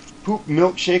 Poop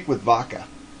milkshake with vodka.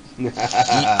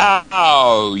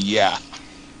 Oh yeah.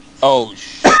 Oh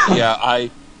shit. Yeah,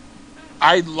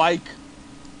 I like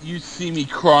You See Me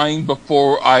Crying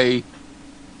before I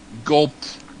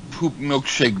gulped poop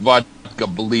milkshake vodka.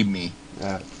 Believe me.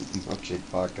 Poop milkshake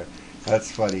vodka.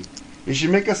 That's funny. You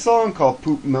should make a song called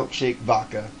Poop Milkshake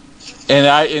Vodka.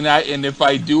 And if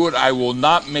I do it, I will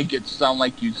not make it sound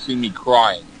like You See Me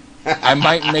Crying. I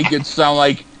might make it sound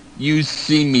like You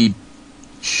See Me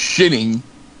shitting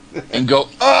and go,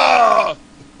 oh,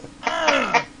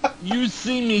 you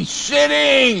see me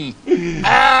shitting,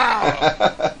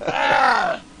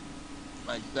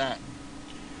 like that.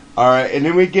 All right, and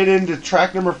then we get into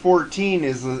track number 14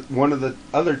 is one of the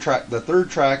other track, the third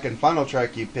track and final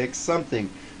track you picked, Something.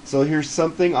 So here's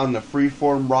Something on the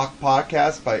Freeform Rock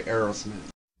Podcast by Aerosmith.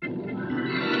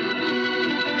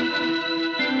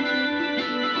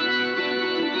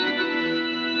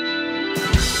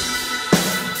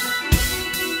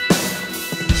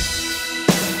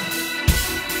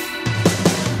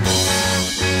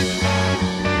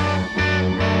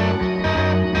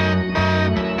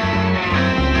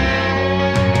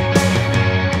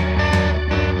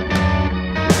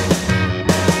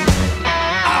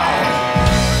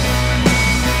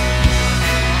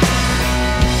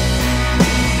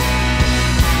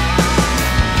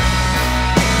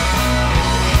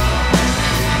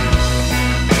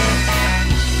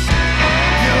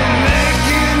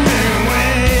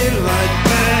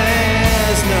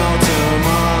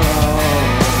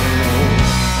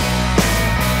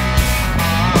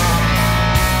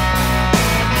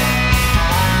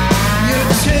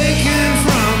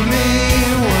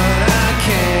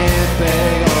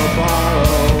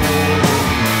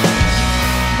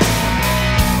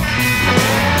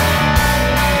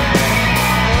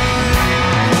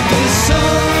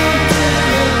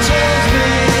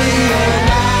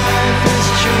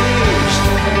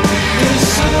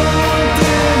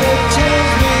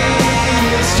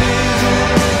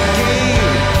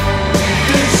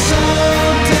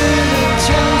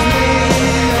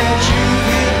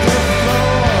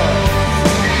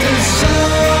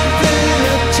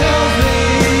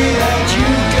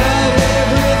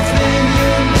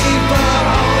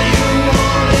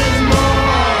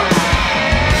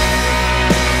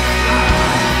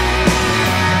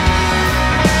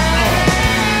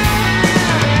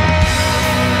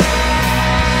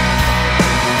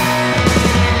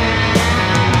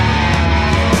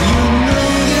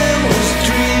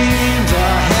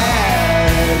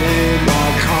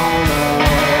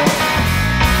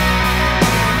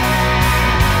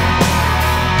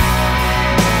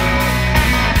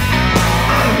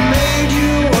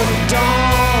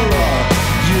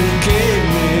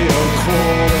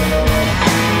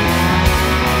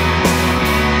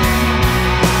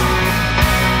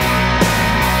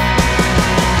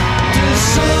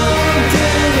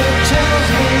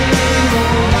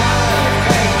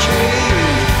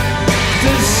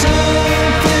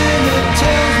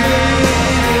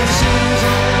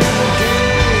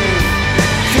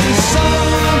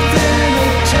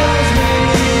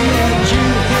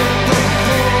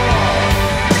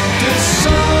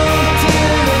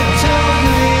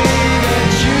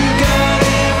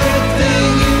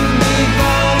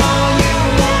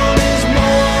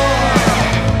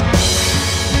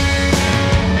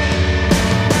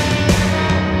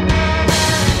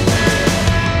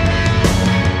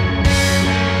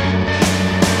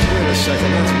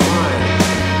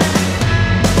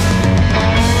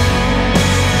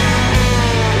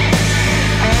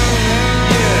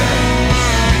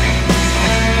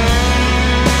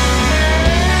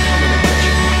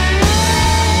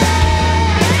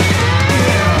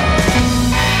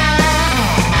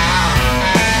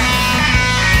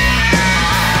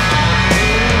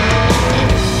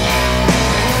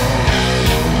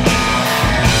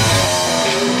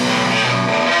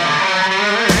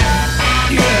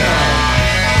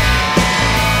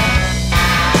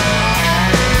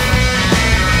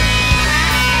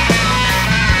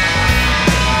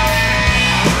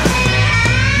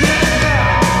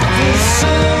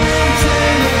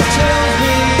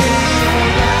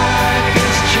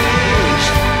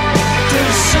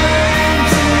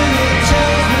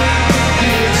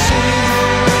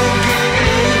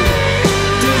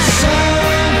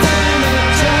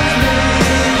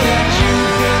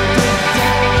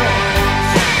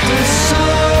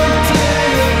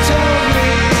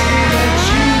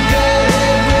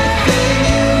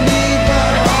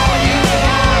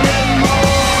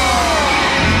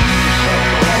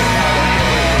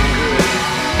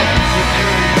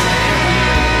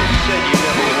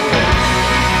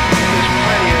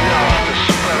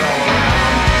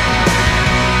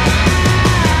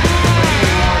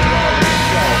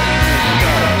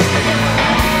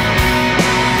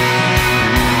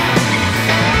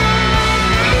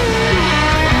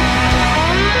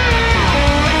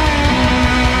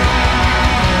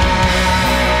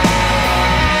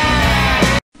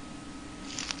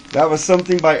 That was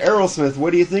Something by Aerosmith.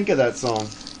 What do you think of that song?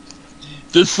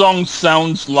 This song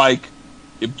sounds like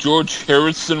if George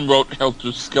Harrison wrote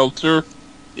Helter Skelter.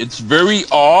 It's very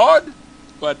odd,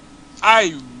 but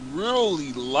I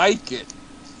really like it.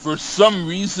 For some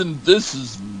reason, this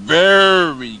is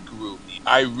very groovy.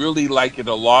 I really like it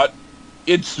a lot.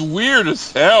 It's weird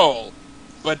as hell,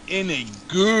 but in a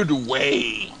good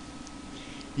way.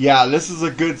 Yeah, this is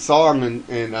a good song,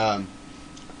 and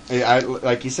I,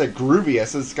 like you said, groovy. I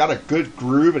said it's got a good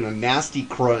groove and a nasty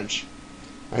crunch.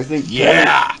 I think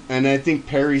I think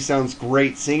Perry sounds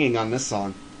great singing on this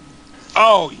song.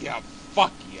 Oh yeah,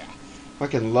 fuck yeah!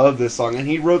 Fucking love this song, and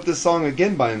he wrote this song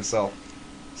again by himself.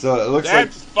 So it looks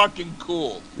that's fucking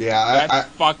cool. Yeah, that's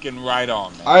fucking right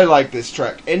on, man. I like this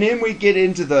track, and then we get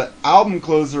into the album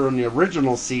closer on the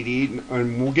original CD,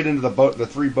 and we'll get into the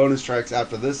 3 bonus tracks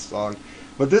after this song.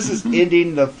 But this is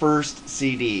ending the first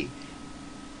CD.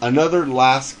 Another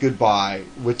Last Goodbye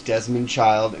with Desmond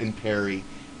Child and Perry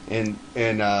and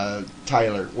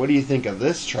Tyler. What do you think of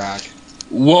this track?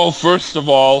 Well, first of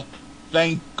all,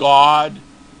 thank God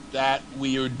that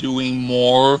we are doing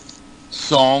more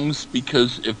songs,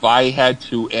 because if I had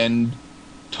to end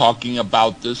talking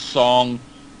about this song,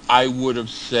 I would have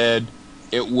said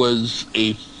it was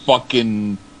a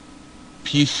fucking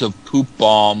piece of poop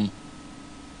bomb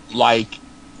like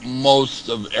most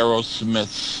of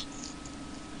Aerosmith's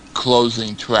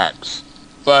closing tracks.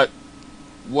 But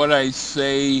what I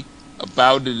say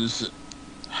about it is,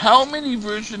 how many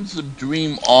versions of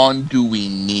Dream On do we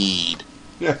need?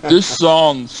 This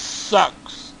song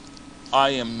sucks.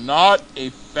 I am not a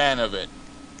fan of it.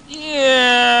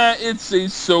 Yeah, it's a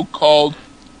so-called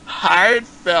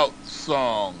heartfelt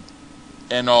song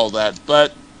and all that,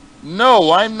 but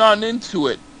no, I'm not into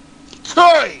it.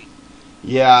 Toy!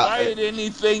 Yeah. If I had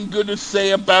anything good to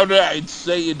say about it, I'd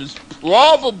say it is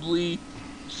probably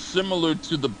similar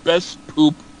to the best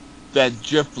poop that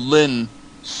Jeff Lynne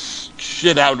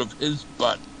shit out of his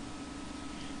butt.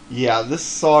 Yeah, this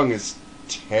song is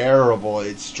terrible.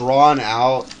 It's drawn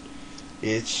out.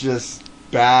 It's just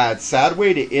bad. Sad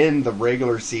way to end the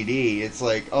regular CD. It's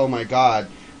like, oh my god,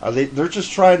 they're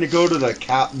just trying to go to the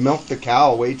cow, milk the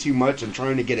cow way too much and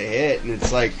trying to get a hit. And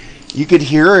it's like, you could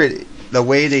hear it the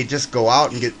way they just go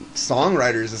out and get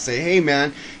songwriters and say, hey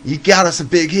man, you got us a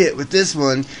big hit with this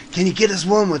one. Can you get us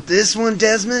one with this one,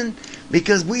 Desmond?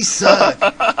 Because we suck.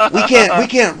 we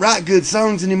can't write good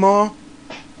songs anymore.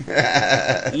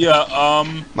 Yeah,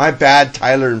 my bad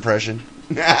Tyler impression.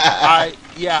 I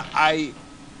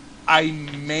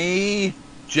may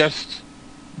just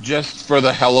for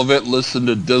the hell of it listen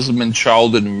to Desmond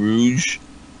Child and Rouge,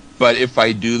 but if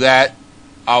I do that,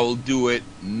 I'll do it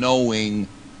knowing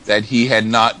that he had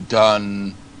not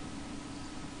done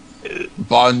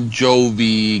Bon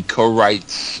Jovi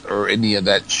co-writes or any of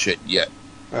that shit yet.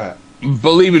 Right.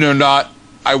 Believe it or not,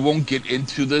 I won't get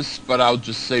into this, but I'll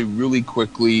just say really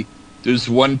quickly, there's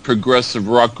one progressive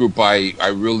rock group I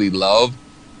really love,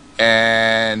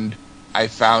 and I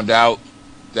found out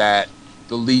that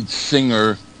the lead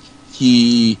singer,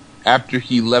 after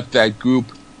he left that group,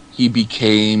 he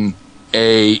became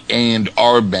a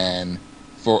A&R band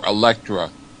for Elektra,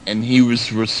 and he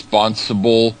was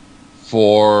responsible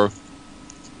for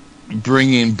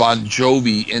bringing Bon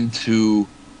Jovi into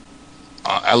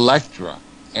Elektra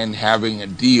and having a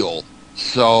deal.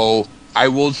 So I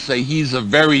will say he's a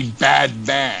very bad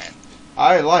man.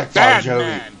 I like Bon Jovi.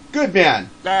 Man. Good man.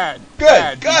 Good.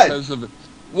 Because of it.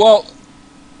 Well,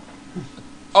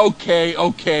 okay.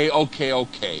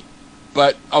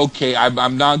 But okay,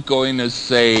 I'm not going to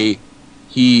say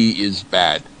he is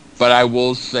bad, but I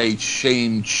will say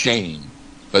shame.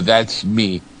 But that's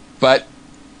me. But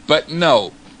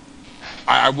no,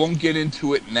 I won't get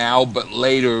into it now. But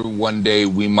later one day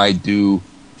we might do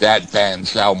that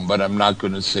band's album, but I'm not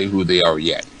going to say who they are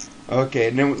yet. Okay,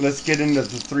 and then let's get into the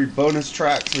 3 bonus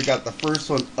tracks. We got the first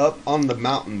one, Up on the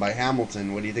Mountain by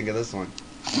Hamilton. What do you think of this one?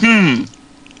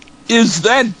 Is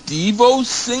that Devo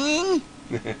singing?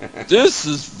 This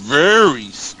is very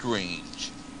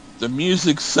strange. The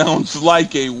music sounds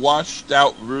like a washed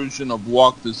out version of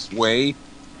Walk This Way,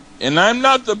 and I'm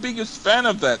not the biggest fan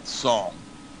of that song.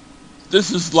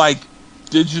 This is like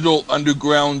Digital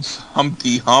Underground's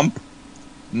Humpty Hump,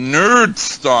 nerd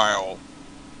style.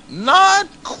 Not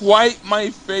quite my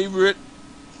favorite,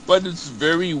 but it's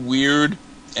very weird,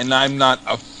 and I'm not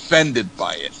offended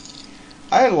by it.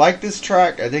 I like this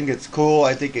track. I think it's cool.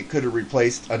 I think it could have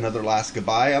replaced Another Last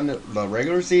Goodbye on the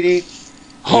regular CD.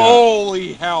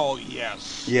 Holy hell,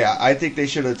 yes. Yeah, I think they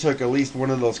should have took at least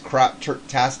one of those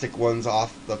crap-tastic ones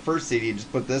off the first CD and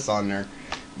just put this on there.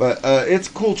 But it's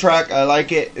a cool track. I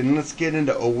like it. And let's get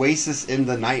into Oasis in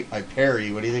the Night by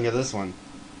Perry. What do you think of this one?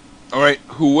 All right.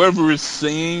 Whoever is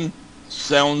singing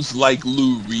sounds like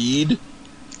Lou Reed.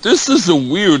 This is a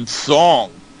weird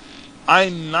song.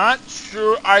 I'm not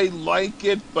sure I like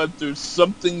it, but there's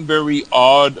something very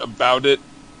odd about it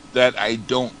that I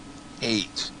don't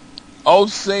hate. I'll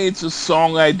say it's a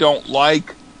song I don't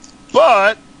like,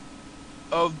 but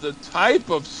of the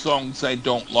type of songs I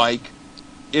don't like,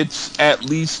 it's at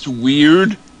least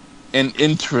weird and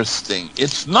interesting.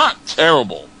 It's not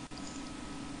terrible.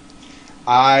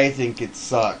 I think it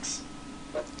sucks.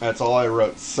 That's all I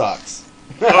wrote. Sucks.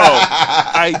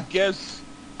 I guess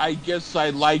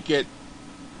I like it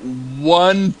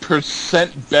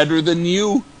 1% better than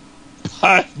you,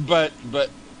 but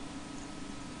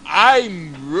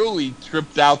I'm really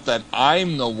tripped out that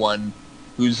I'm the one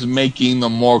who's making the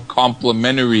more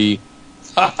complimentary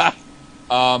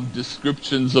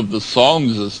descriptions of the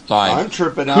songs this time. I'm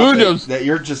tripping out that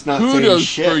you're just not saying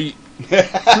shit.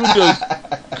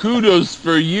 Kudos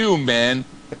for you, man.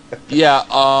 Yeah,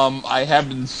 I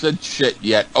haven't said shit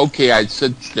yet. Okay, I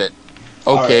said shit.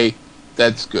 Okay, right.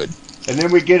 That's good. And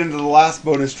then we get into the last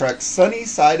bonus track, Sunny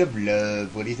Side of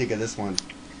Love. What do you think of this one?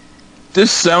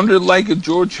 This sounded like a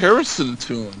George Harrison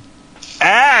tune.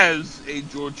 As a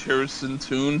George Harrison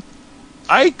tune,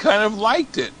 I kind of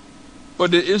liked it.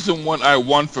 But it isn't what I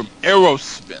want from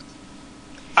Aerosmith.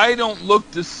 I didn't look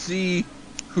to see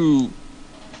who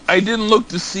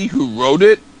wrote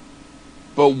it.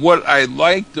 But what I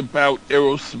liked about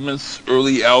Aerosmith's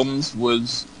early albums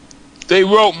was they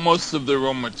wrote most of their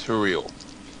own material.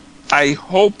 I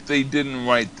hope they didn't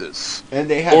write this.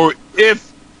 Or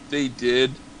if they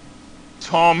did,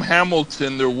 Tom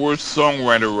Hamilton, their worst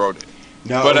songwriter, wrote it.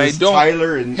 No, but it was I don't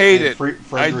Tyler and hate it.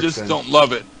 Fredrickson. I just don't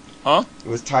love it. Huh? It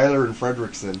was Tyler and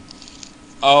Fredrickson.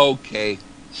 Okay.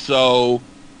 So,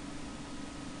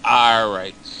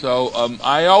 alright. So,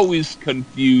 I always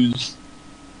confuse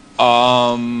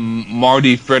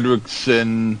Marty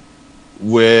Fredrickson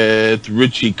with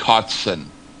Richie Kotzen.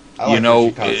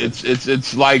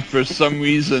 It's like for some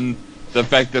reason the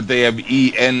fact that they have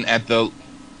EN at the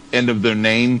end of their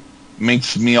name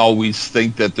makes me always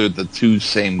think that they're the two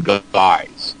same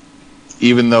guys,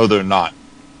 even though they're not.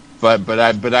 But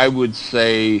I would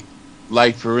say,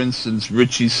 like for instance,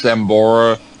 Richie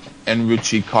Sambora and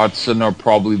Richie Kotzen are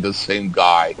probably the same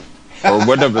guy, or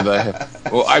whatever the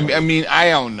heck. Well, I mean, I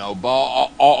don't know, but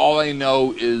all I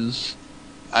know is.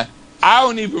 I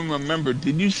don't even remember.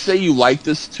 Did you say you liked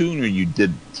this tune or you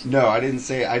didn't? No, I didn't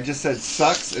say it. I just said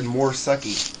sucks and more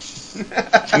sucky.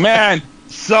 Man,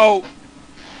 so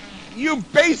you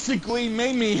basically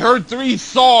made me hear 3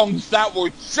 songs that were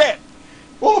shit.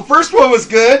 Well, the first one was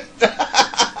good.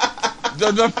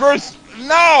 the first...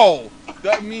 No!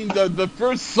 I mean, the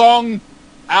first song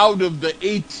out of the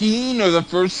 18 or the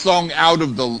first song out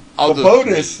of the other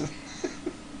bonus.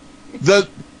 3?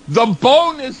 The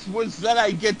bonus was that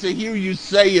I get to hear you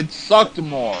say it sucked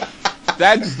more.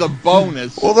 That's the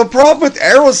bonus. Well, the problem with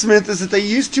Aerosmith is that they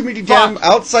use too many damn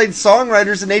outside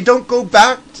songwriters, and they don't go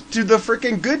back to the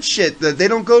freaking good shit. They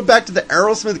don't go back to the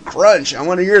Aerosmith crunch. I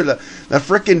want to hear the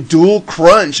freaking dual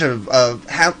crunch with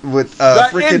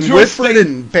freaking Whitford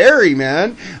and Perry,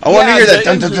 man. I want to hear that.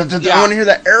 I want to hear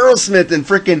that Aerosmith and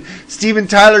freaking Steven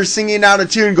Tyler singing out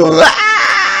of tune, going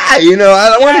ah! I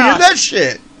want to hear that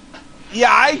shit. Yeah,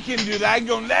 I can do that. I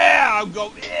go now. I'll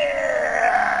go.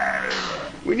 Yeah.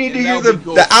 We need to hear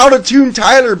the out of tune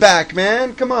Tyler back,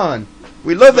 man. Come on,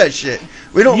 we love that shit.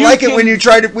 We don't like it when you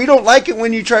try to. We don't like it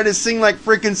when you try to sing like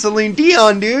freaking Celine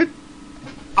Dion, dude.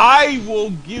 I will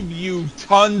give you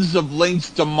tons of links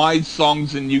to my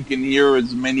songs, and you can hear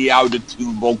as many out of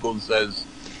tune vocals as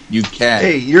you can.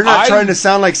 Hey, you're not trying to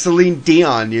sound like Celine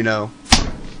Dion,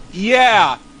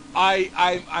 Yeah,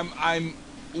 I'm.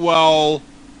 Well.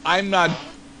 I'm not.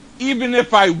 Even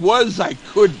if I was, I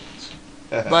couldn't.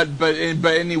 But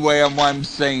anyway, what I'm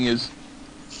saying is,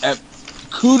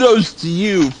 kudos to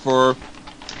you for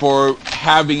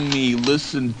having me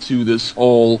listen to this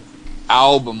whole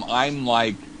album. I'm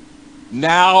like,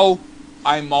 now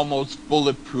I'm almost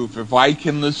bulletproof. If I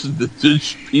can listen to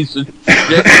this piece of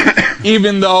shit,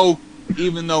 even though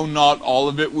not all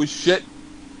of it was shit,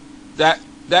 that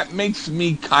makes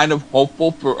me kind of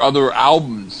hopeful for other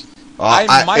albums.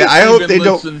 I hope they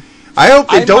don't. I hope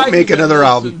they don't make another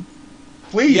album.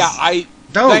 Please. Yeah,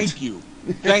 don't.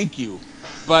 Thank you.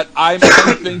 But I'm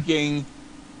thinking.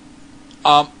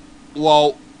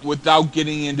 Well, without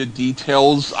getting into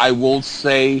details, I will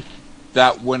say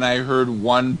that when I heard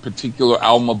one particular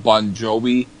album of Bon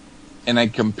Jovi, and I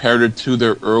compared it to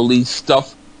their early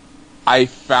stuff, I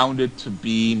found it to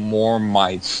be more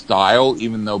my style,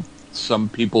 even though some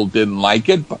people didn't like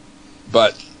it.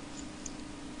 But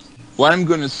what I'm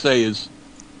going to say is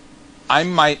I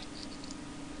might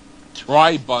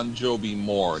try Bon Jovi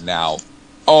more now.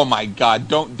 Oh my God!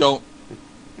 Don't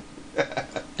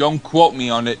quote me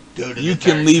on it. You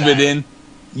can leave it in.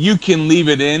 You can leave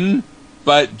it in,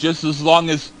 but just as long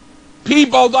as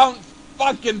people don't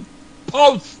fucking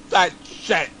post that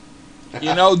shit.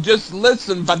 You know, just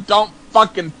listen, but don't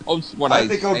fucking post what I say. I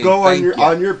think I'll go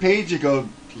on your page and go,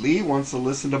 Lee wants to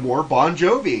listen to more Bon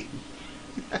Jovi.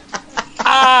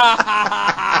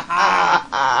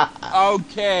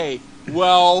 Okay,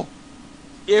 well,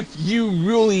 if you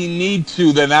really need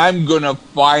to, then I'm gonna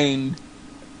find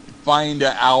an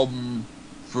album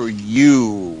for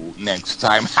you next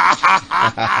time.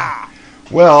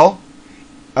 Well,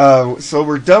 so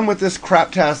we're done with this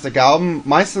craptastic album.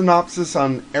 My synopsis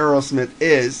on Aerosmith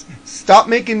is: stop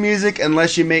making music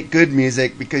unless you make good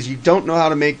music, because you don't know how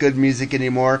to make good music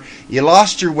anymore. You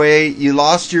lost your way. You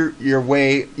lost your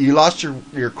way. You lost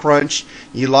your crunch.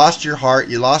 You lost your heart.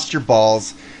 You lost your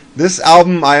balls. This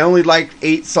album, I only liked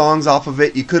 8 songs off of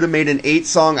it. You could have made an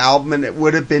 8-song album and it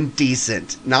would have been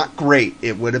decent. Not great.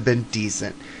 It would have been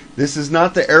decent. This is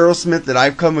not the Aerosmith that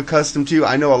I've come accustomed to.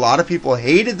 I know a lot of people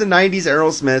hated the 90s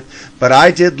Aerosmith, but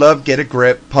I did love Get a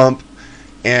Grip, Pump,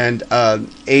 and late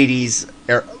 80s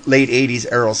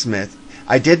Aerosmith.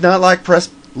 I did not like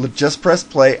Just Press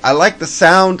Play. I like the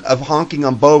sound of Honking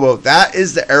on Bobo. That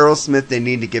is the Aerosmith they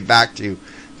need to get back to.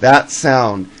 That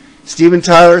sound. Steven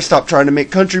Tyler, stop trying to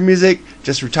make country music.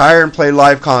 Just retire and play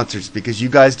live concerts, because you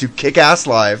guys do kick-ass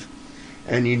live,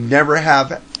 and you never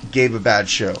gave a bad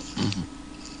show.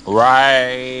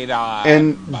 Right on.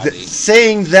 And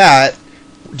saying that,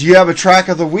 do you have a track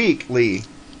of the week, Lee?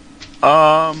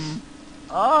 Let's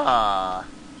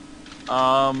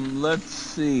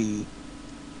see.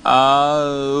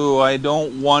 I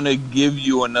don't want to give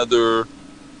you another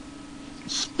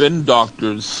Spin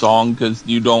Doctors song because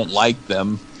you don't like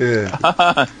them. Yeah.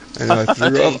 I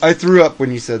know, I threw up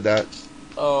when you said that.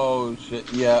 Oh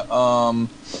shit, yeah.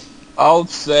 I'll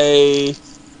say,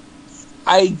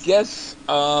 I guess,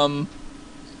 I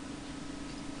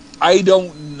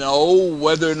don't know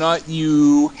whether or not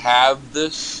you have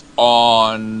this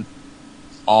on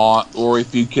or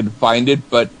if you can find it,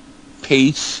 but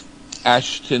Pace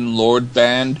Ashton Lord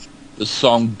Band, the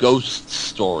song Ghost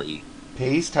Story.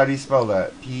 Paste? How do you spell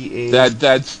that? P-A...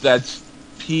 That's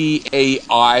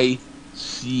P-A-I-C-E,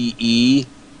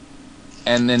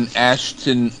 and then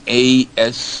Ashton,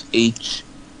 A-S-H-T-O-N,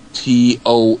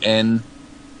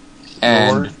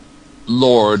 and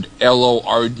Lord,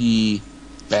 L-O-R-D,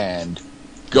 Band.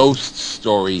 Ghost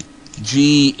Story,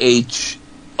 G-H-O-S-T...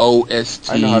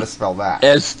 I know how to spell that.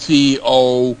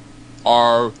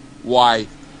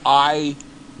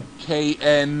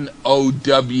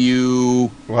 S-T-O-R-Y-I-K-N-O-W...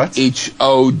 What?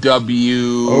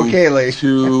 H-O-W... Okay, Lee.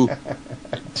 To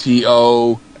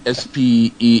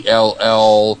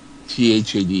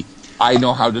T-O-S-P-E-L-L-T-H-A-D. I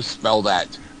know how to spell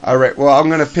that. All right. Well, I'm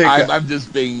gonna pick. I'm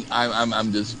just being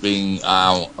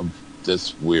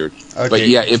just weird. Okay. But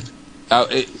yeah, if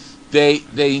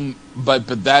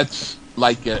but that's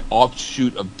like an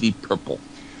offshoot of Deep Purple.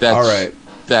 That's all right.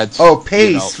 That's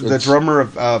Pace, the drummer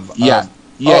of Ian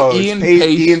Pace,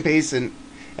 Pace. Ian Pace and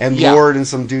Yeah. Lord and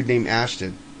some dude named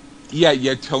Ashton.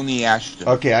 Yeah, Tony Ashton.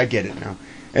 Okay, I get it now.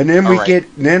 And then All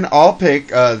I'll pick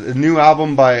a new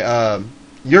album by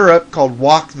Europe called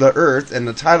Walk the Earth, and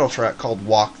the title track called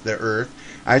Walk the Earth.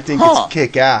 I think it's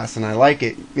kick-ass, and I like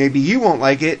it. Maybe you won't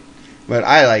like it, but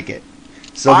I like it.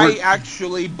 So I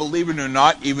actually, believe it or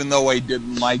not, even though I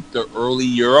didn't like the early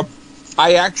Europe,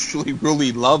 I actually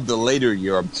really love the later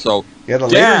Europe. So yeah, the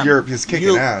later Europe is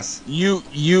kicking ass. You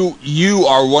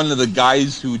are one of the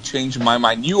guys who changed my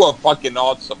mind. You are fucking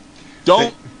awesome.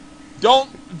 Don't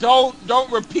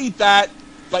repeat that,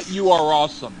 but you are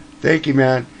awesome. Thank you,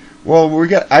 man. Well,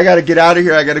 I got to get out of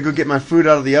here. I got to go get my food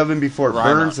out of the oven before it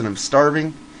burns, and I'm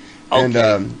starving. Okay. And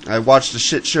I watched a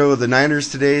shit show of the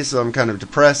Niners today, so I'm kind of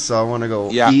depressed. So I want to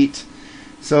go eat.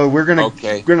 So we're gonna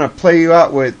play you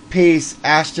out with Pace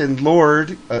Ashton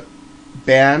Lord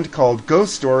band called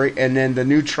Ghost Story, and then the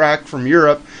new track from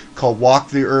Europe called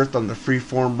Walk the Earth on the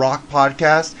Freeform Rock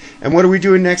Podcast. And what are we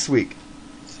doing next week?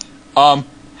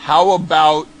 How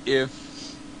about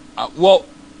if?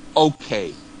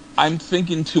 Okay. I'm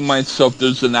thinking to myself,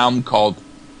 there's an album called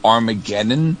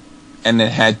Armageddon, and it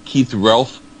had Keith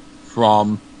Relf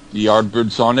from the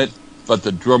Yardbirds on it, but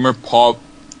the drummer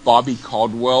Bobby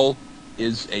Caldwell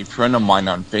is a friend of mine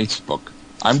on Facebook.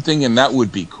 I'm thinking that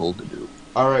would be cool to do.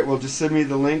 All right, well, just send me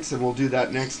the links, and we'll do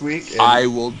that next week. I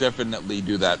will definitely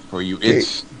do that for you. Okay.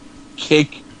 It's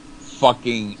kick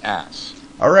fucking ass.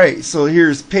 Alright, so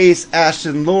here's Pace,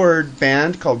 Ashton Lord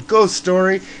band called Ghost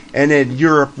Story, and then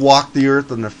Europe Walk the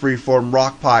Earth on the Freeform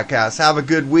Rock Podcast. Have a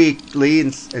good week, Lee,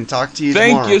 and talk to you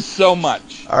tomorrow. Thank you so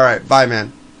much. Alright, bye,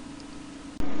 man.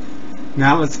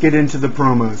 Now let's get into the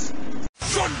promos.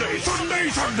 Sunday, Sunday,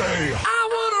 Sunday. I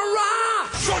wanna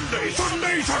rock. Sunday,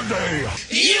 Sunday, Sunday.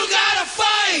 You gotta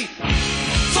fight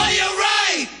for your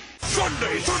right.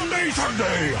 Sunday, Sunday,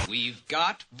 Sunday. We've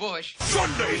got Bush.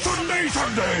 Sunday, Sunday,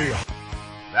 Sunday.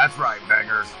 That's right,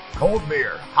 bangers. Cold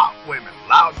beer, hot women,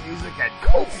 loud music, and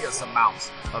copious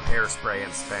amounts of hairspray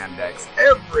and spandex.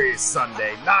 Every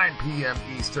Sunday, 9 p.m.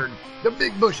 Eastern, the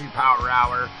Big Bushy Power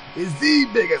Hour is the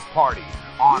biggest party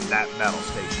on that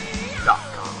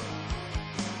metalstation.com.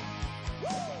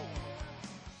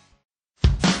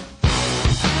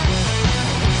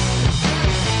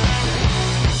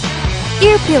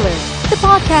 Earpillar, the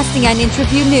podcasting and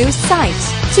interview news site.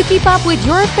 To keep up with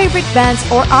your favorite bands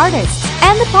or artists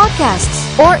and the podcasts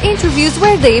or interviews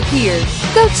where they appear,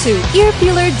 go to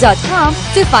earpillar.com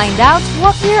to find out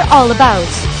what we're all about.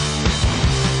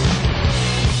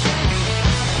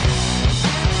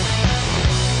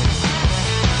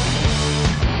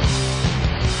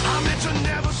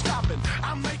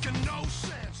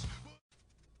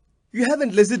 You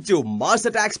haven't listened to Mars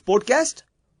Attacks podcast?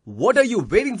 What are you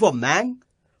waiting for, man?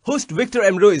 Host Victor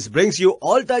Emrose brings you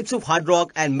all types of hard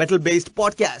rock and metal-based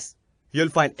podcasts. You'll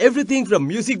find everything from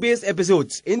music-based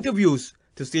episodes, interviews,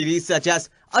 to series such as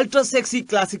Ultra Sexy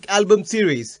Classic Album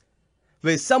Series,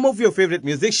 where some of your favorite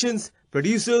musicians,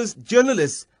 producers,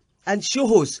 journalists, and show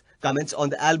hosts comment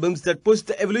on the albums that push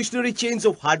the evolutionary chains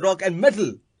of hard rock and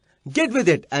metal. Get with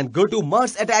it and go to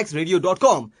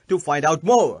MarsAttacksRadio.com to find out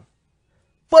more.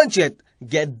 Punch it,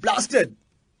 get blasted!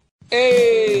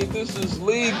 Hey, this is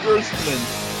Lee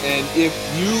Gerstmann, and if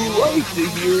you like to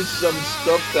hear some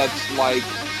stuff that's like,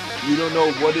 you don't know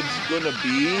what it's gonna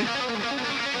be,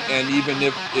 and even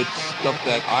if it's stuff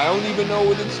that I don't even know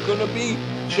what it's gonna be,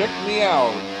 check me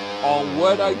out on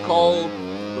what I call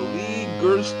the Lee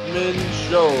Gerstmann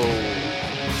Show,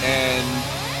 and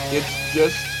it's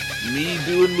just me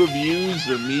doing reviews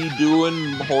or me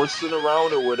doing horsing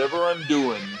around or whatever I'm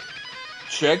doing.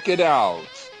 Check it out,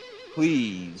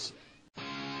 please.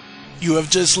 You have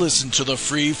just listened to the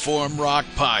Freeform Rock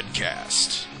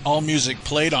Podcast. All music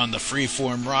played on the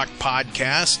Freeform Rock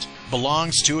Podcast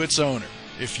belongs to its owner.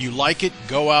 If you like it,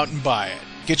 go out and buy it.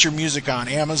 Get your music on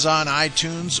Amazon,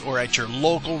 iTunes, or at your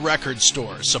local record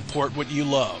store. Support what you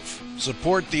love.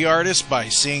 Support the artist by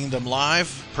seeing them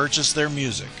live. Purchase their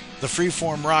music. The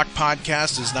Freeform Rock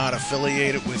Podcast is not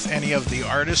affiliated with any of the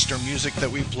artists or music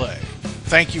that we play.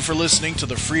 Thank you for listening to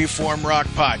the Freeform Rock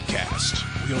Podcast.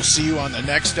 We'll see you on the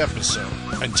next episode.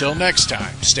 Until next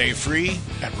time, stay free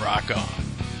and rock on.